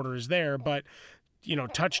pecking order is there. But,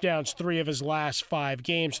 touchdowns 3 of his last 5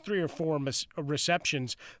 games, 3 or 4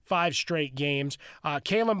 receptions, 5 straight games.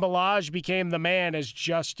 Kalen Ballage became the man as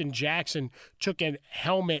Justin Jackson took a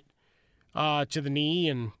helmet to the knee.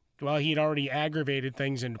 And, well, he'd already aggravated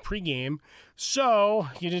things in pregame. So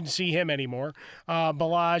you didn't see him anymore.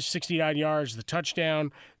 Ballage, 69 yards, the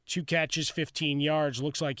touchdown. 2 catches, 15 yards.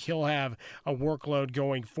 Looks like he'll have a workload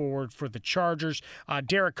going forward for the Chargers.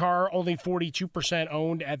 Derek Carr, only 42%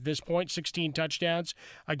 owned at this point, 16 touchdowns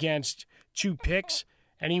against 2 picks.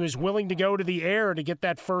 And he was willing to go to the air to get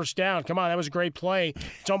that first down. Come on, that was a great play.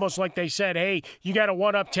 It's almost like they said, hey, you got to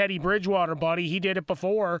one-up Teddy Bridgewater, buddy. He did it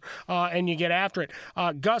before, and you get after it.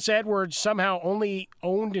 Gus Edwards somehow only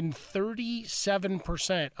owned in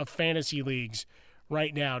 37% of fantasy leagues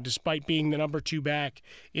right now, despite being the number 2 back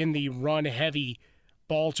in the run-heavy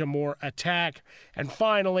Baltimore attack. And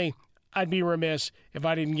finally, I'd be remiss if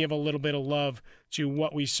I didn't give a little bit of love to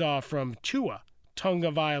what we saw from Tua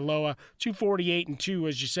Tagovailoa, 248-2,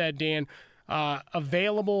 as you said, Dan,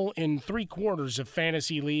 available in 3/4 of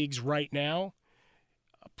fantasy leagues right now.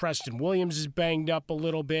 Preston Williams is banged up a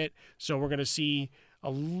little bit, so we're going to see a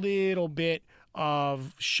little bit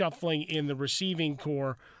of shuffling in the receiving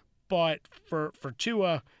core. But for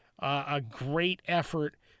Tua, a great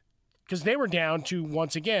effort because they were down to,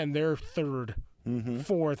 once again, their third,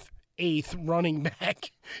 fourth, eighth running back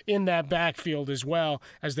in that backfield as well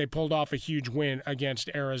as they pulled off a huge win against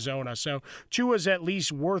Arizona. So Tua's at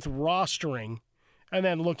least worth rostering and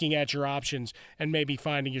then looking at your options and maybe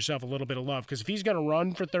finding yourself a little bit of love. Because if he's going to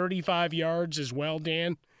run for 35 yards as well,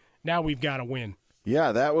 Dan, now we've got to win.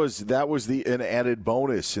 Yeah, that was an added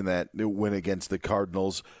bonus in that win against the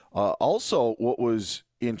Cardinals. Also, what was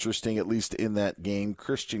interesting, at least in that game,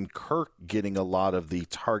 Christian Kirk getting a lot of the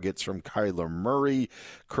targets from Kyler Murray.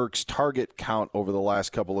 Kirk's target count over the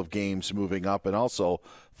last couple of games moving up, and also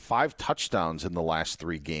 5 touchdowns in the last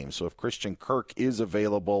 3 games. So if Christian Kirk is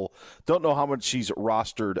available, don't know how much he's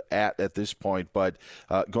rostered at this point, but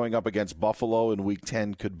going up against Buffalo in Week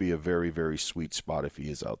 10 could be a very, very sweet spot if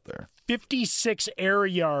he is out there. 56 air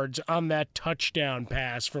yards on that touchdown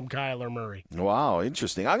pass from Kyler Murray. Wow,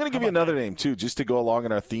 interesting. I'm going to give you another name, too, just to go along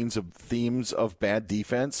in our themes of bad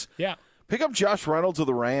defense. Yeah. Pick up Josh Reynolds of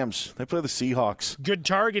the Rams. They play the Seahawks. Good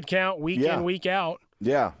target count week in, week out.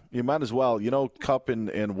 Yeah, you might as well. You know, Kupp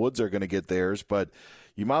and Woods are going to get theirs, but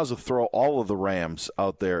you might as well throw all of the Rams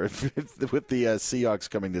out there with the Seahawks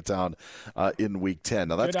coming to town in Week 10.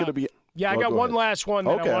 Now, that's going to be – yeah, I got one last one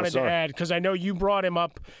that I wanted to add because I know you brought him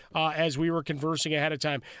up as we were conversing ahead of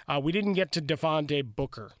time. We didn't get to Devontae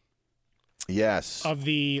Booker. Yes. Of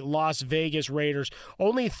the Las Vegas Raiders.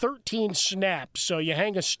 Only 13 snaps, so you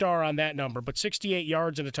hang a star on that number, but 68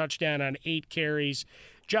 yards and a touchdown on 8 carries.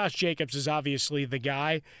 Josh Jacobs is obviously the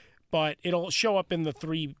guy, but it'll show up in the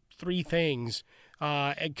three things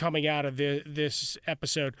coming out of this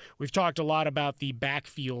episode. We've talked a lot about the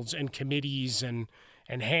backfields and committees and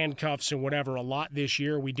handcuffs and whatever a lot this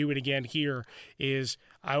year. We do it again here. Is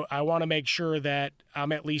I want to make sure that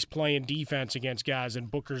I'm at least playing defense against guys, and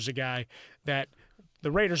Booker's a guy that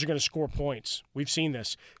the Raiders are going to score points. We've seen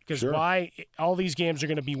this because why all these games are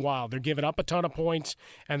going to be wild. They're giving up a ton of points,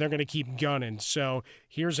 and they're going to keep gunning. So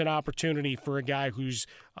here's an opportunity for a guy who's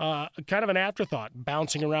kind of an afterthought,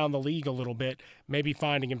 bouncing around the league a little bit, maybe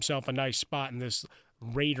finding himself a nice spot in this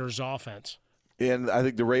Raiders offense. And I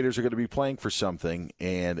think the Raiders are going to be playing for something,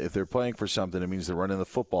 and if they're playing for something, it means they're running the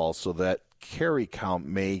football, so that carry count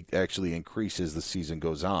may actually increase as the season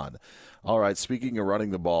goes on. All right, speaking of running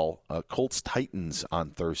the ball, Colts-Titans on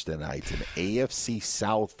Thursday night, an AFC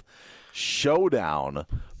South showdown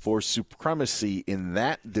for supremacy in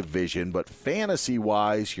that division, but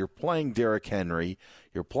fantasy-wise, you're playing Derrick Henry,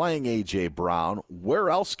 you're playing A.J. Brown. Where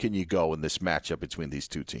else can you go in this matchup between these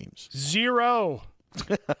two teams? 0.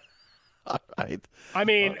 All right. I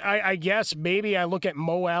mean, I guess maybe I look at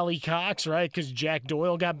Mo Alley Cox, right, because Jack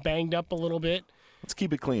Doyle got banged up a little bit. Let's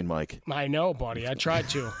keep it clean, Mike. I know, buddy. I tried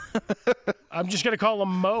to. I'm just going to call him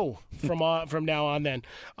Mo from now on then.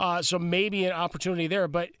 So maybe an opportunity there.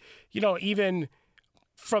 But, even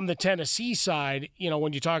from the Tennessee side,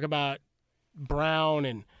 when you talk about Brown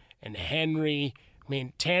and Henry, I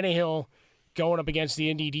mean, Tannehill going up against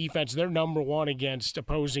the Indy defense, they're number 1 against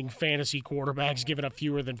opposing fantasy quarterbacks, giving up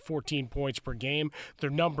fewer than 14 points per game. They're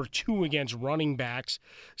number 2 against running backs.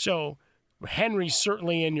 So Henry's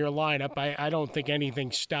certainly in your lineup. I don't think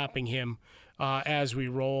anything's stopping him as we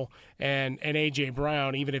roll. And A.J.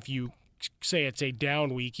 Brown, even if you say it's a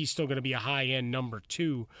down week, he's still going to be a high-end number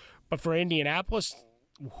 2. But for Indianapolis,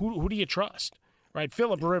 who do you trust? Right?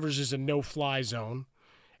 Phillip Rivers is a no-fly zone.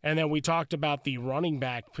 And then we talked about the running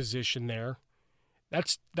back position there.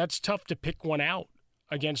 That's tough to pick one out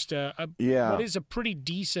against what is a pretty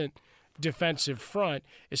decent defensive front,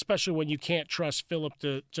 especially when you can't trust Phillip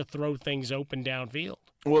to throw things open downfield.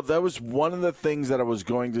 Well, that was one of the things that I was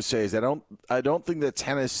going to say is I don't think that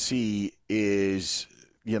Tennessee is,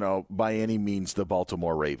 by any means the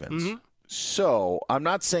Baltimore Ravens. Mm-hmm. So I'm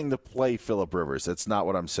not saying to play Phillip Rivers. That's not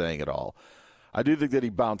what I'm saying at all. I do think that he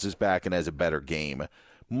bounces back and has a better game.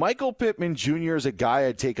 Michael Pittman Jr. is a guy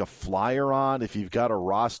I'd take a flyer on if you've got a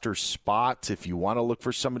roster spot, if you want to look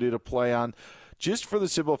for somebody to play on, just for the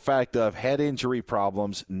simple fact of head injury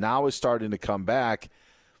problems, now is starting to come back,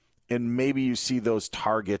 and maybe you see those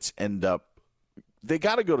targets end up – they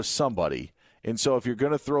got to go to somebody. And so if you're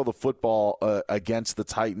going to throw the football against the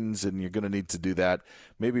Titans and you're going to need to do that,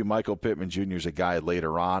 maybe Michael Pittman Jr. is a guy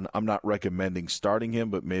later on. I'm not recommending starting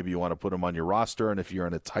him, but maybe you want to put him on your roster. And if you're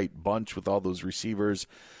in a tight bunch with all those receivers,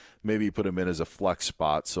 maybe you put him in as a flex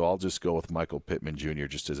spot. So I'll just go with Michael Pittman Jr.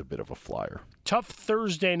 just as a bit of a flyer. Tough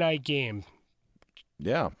Thursday night game.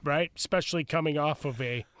 Yeah. Right? Especially coming off of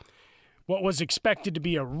a what was expected to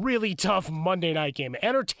be a really tough Monday night game.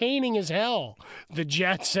 Entertaining as hell, the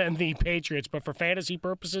Jets and the Patriots. But for fantasy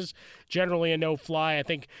purposes, generally a no-fly. I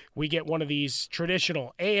think we get one of these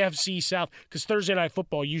traditional AFC South, because Thursday Night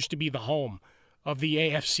Football used to be the home of the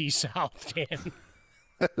AFC South, Dan.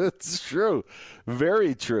 That's true.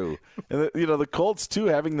 Very true. And, the Colts, too,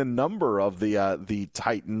 having the number of the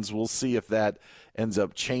Titans. We'll see if that ends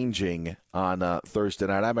up changing on Thursday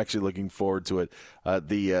night. I'm actually looking forward to it.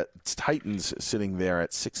 The Titans sitting there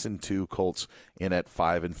at 6-2, Colts in at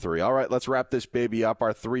 5-3. All right, let's wrap this baby up.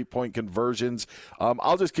 Our 3-point conversions.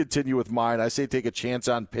 I'll just continue with mine. I say take a chance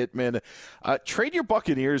on Pittman. Trade your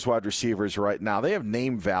Buccaneers wide receivers right now. They have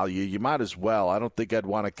name value. You might as well. I don't think I'd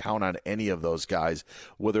want to count on any of those guys,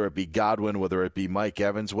 whether it be Godwin, whether it be Mike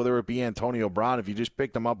Evans, whether it be Antonio Brown. If you just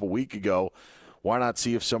picked them up a week ago, why not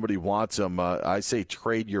see if somebody wants them? I say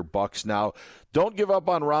trade your Bucs now. Don't give up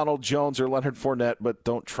on Ronald Jones or Leonard Fournette, but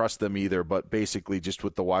don't trust them either. But basically, just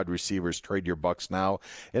with the wide receivers, trade your Bucs now.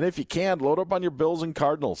 And if you can, load up on your Bills and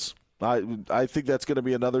Cardinals. I think that's going to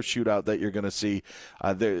be another shootout that you're going to see.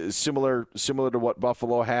 Similar to what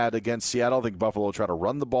Buffalo had against Seattle. I think Buffalo will try to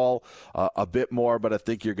run the ball a bit more, but I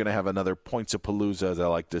think you're going to have another points-a-palooza, as I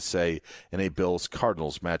like to say, in a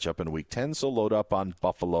Bills-Cardinals matchup in Week 10. So load up on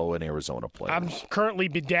Buffalo and Arizona players. I'm currently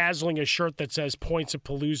bedazzling a shirt that says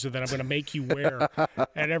points-a-palooza that I'm going to make you wear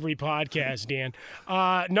at every podcast, Dan.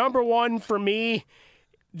 Number one for me,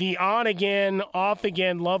 the on-again,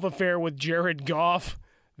 off-again love affair with Jared Goff.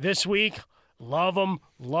 This week, love him.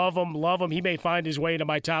 He may find his way into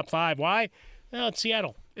my top 5. Why? Well, it's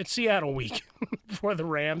Seattle. It's Seattle week for the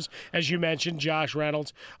Rams. As you mentioned, Josh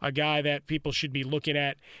Reynolds, a guy that people should be looking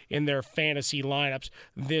at in their fantasy lineups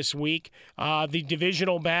this week. The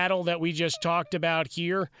divisional battle that we just talked about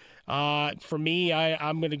here, for me,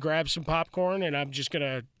 I'm going to grab some popcorn and I'm just going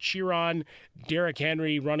to cheer on Derrick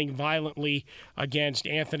Henry running violently against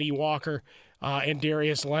Anthony Walker and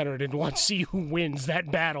Darius Leonard, and let's see who wins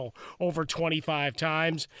that battle over 25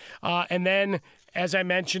 times. And then, as I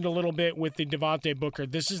mentioned a little bit with the Devontae Booker,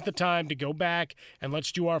 this is the time to go back and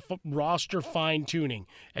let's do our roster fine-tuning.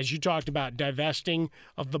 As you talked about, divesting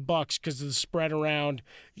of the Bucs because of the spread around,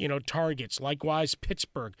 targets. Likewise,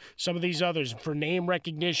 Pittsburgh. Some of these others, for name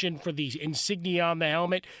recognition, for the insignia on the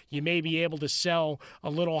helmet, you may be able to sell a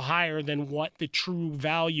little higher than what the true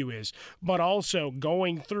value is. But also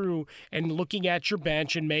going through and looking at your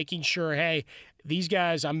bench and making sure, hey, these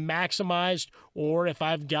guys I'm maximized, or if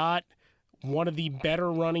I've got one of the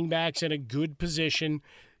better running backs in a good position,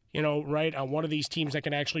 right, on one of these teams that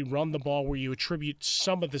can actually run the ball, where you attribute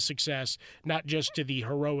some of the success, not just to the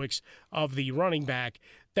heroics of the running back,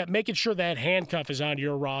 that making sure that handcuff is on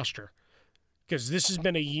your roster. Because this has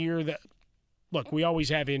been a year that, look, we always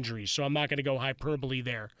have injuries, so I'm not going to go hyperbole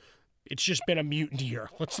there. It's just been a mutant year.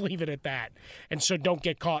 Let's leave it at that. And so don't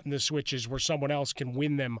get caught in the switches where someone else can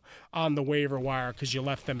win them on the waiver wire because you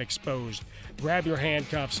left them exposed. Grab your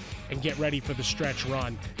handcuffs and get ready for the stretch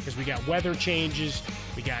run, because we got weather changes.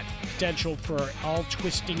 We got potential for all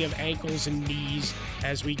twisting of ankles and knees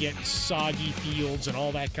as we get soggy fields and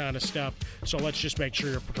all that kind of stuff. So let's just make sure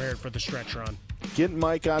you're prepared for the stretch run. Get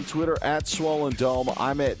Mike on Twitter at Swollen Dome.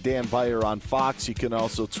 I'm at Dan Beyer on Fox. You can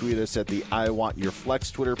also tweet us at the I Want Your Flex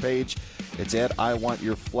Twitter page. It's at I Want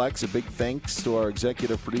Your Flex. A big thanks to our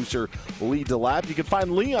executive producer, Lee DeLapp. You can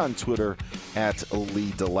find Lee on Twitter at Lee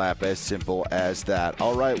DeLapp. As simple as that.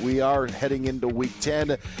 All right, we are heading into Week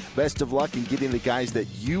 10. Best of luck in getting the guys that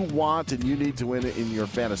you want and you need to win in your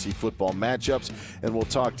fantasy football matchups. And we'll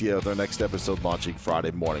talk to you with our next episode launching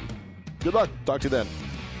Friday morning. Good luck. Talk to you then.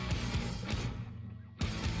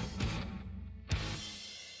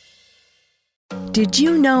 Did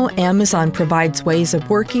you know Amazon provides ways of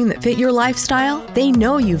working that fit your lifestyle? They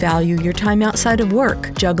know you value your time outside of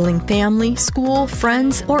work, juggling family, school,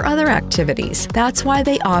 friends, or other activities. That's why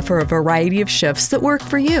they offer a variety of shifts that work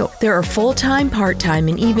for you. There are full-time, part-time,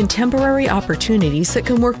 and even temporary opportunities that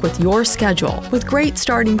can work with your schedule, with great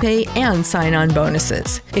starting pay and sign-on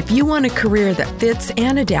bonuses. If you want a career that fits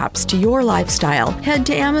and adapts to your lifestyle, head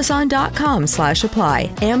to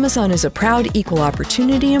Amazon.com/apply. Amazon is a proud equal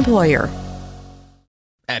opportunity employer.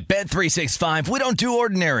 At Bet365, we don't do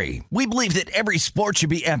ordinary. We believe that every sport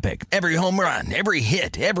should be epic. Every home run, every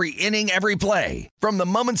hit, every inning, every play. From the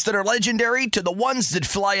moments that are legendary to the ones that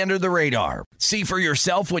fly under the radar. See for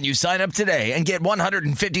yourself when you sign up today and get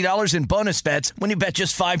 $150 in bonus bets when you bet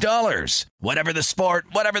just $5. Whatever the sport,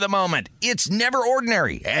 whatever the moment, it's never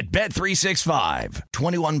ordinary at Bet365.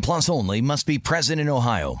 21 plus only. Must be present in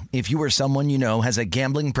Ohio. If you or someone you know has a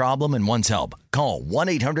gambling problem and wants help, call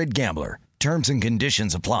 1-800-GAMBLER. Terms and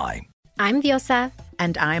conditions apply. I'm Diosa.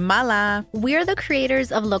 And I'm Mala. We're the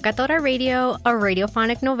creators of Locatora Radio, a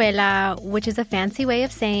radiophonic novela, which is a fancy way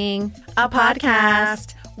of saying a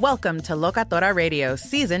podcast. Welcome to Locatora Radio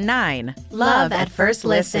Season 9. Love at First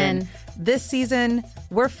Listen. This season,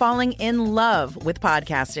 we're falling in love with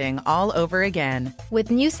podcasting all over again. With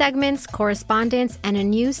new segments, correspondence, and a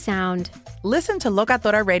new sound. Listen to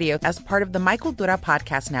Locatora Radio as part of the My Cultura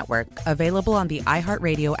Podcast Network. Available on the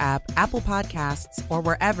iHeartRadio app, Apple Podcasts, or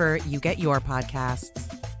wherever you get your podcasts.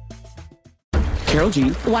 Carol G.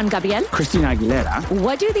 Juan Gabriel. Christina Aguilera.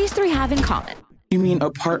 What do these three have in common? You mean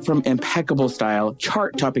apart from impeccable style,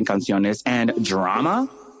 chart-topping canciones, and drama?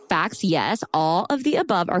 Facts, yes, all of the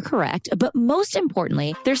above are correct, but most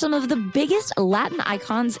importantly, they're some of the biggest Latin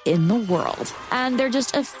icons in the world. And they're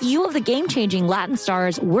just a few of the game-changing Latin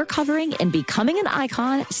stars we're covering in Becoming an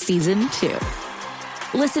Icon Season 2.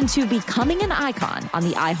 Listen to Becoming an Icon on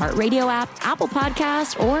the iHeartRadio app, Apple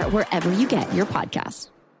Podcasts, or wherever you get your podcasts.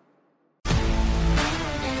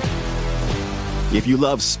 If you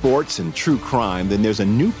love sports and true crime, then there's a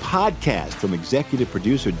new podcast from executive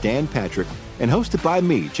producer Dan Patrick and hosted by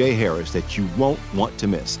me, Jay Harris, that you won't want to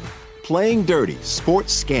miss. Playing Dirty: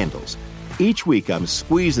 Sports Scandals. Each week, I'm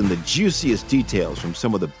squeezing the juiciest details from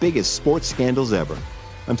some of the biggest sports scandals ever.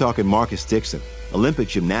 I'm talking Marcus Dixon, Olympic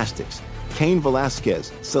gymnastics, Cain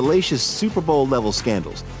Velasquez, salacious Super Bowl-level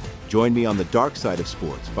scandals. Join me on the dark side of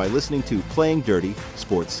sports by listening to Playing Dirty: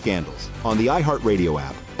 Sports Scandals on the iHeartRadio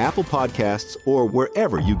app, Apple Podcasts, or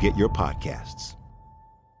wherever you get your podcasts.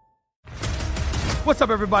 What's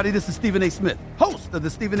up, everybody? This is Stephen A. Smith, host of the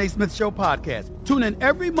Stephen A. Smith Show podcast. Tune in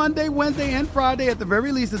every Monday, Wednesday, and Friday at the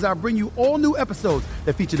very least as I bring you all new episodes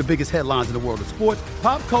that feature the biggest headlines in the world of sports,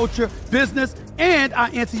 pop culture, business, and I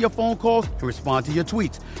answer your phone calls and respond to your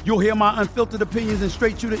tweets. You'll hear my unfiltered opinions and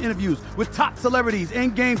straight-shooter interviews with top celebrities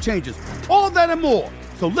and game changers. All that and more.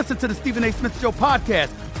 So listen to the Stephen A. Smith Show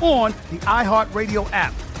podcast on the iHeartRadio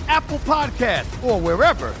app, Apple Podcasts, or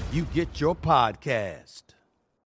wherever you get your podcast.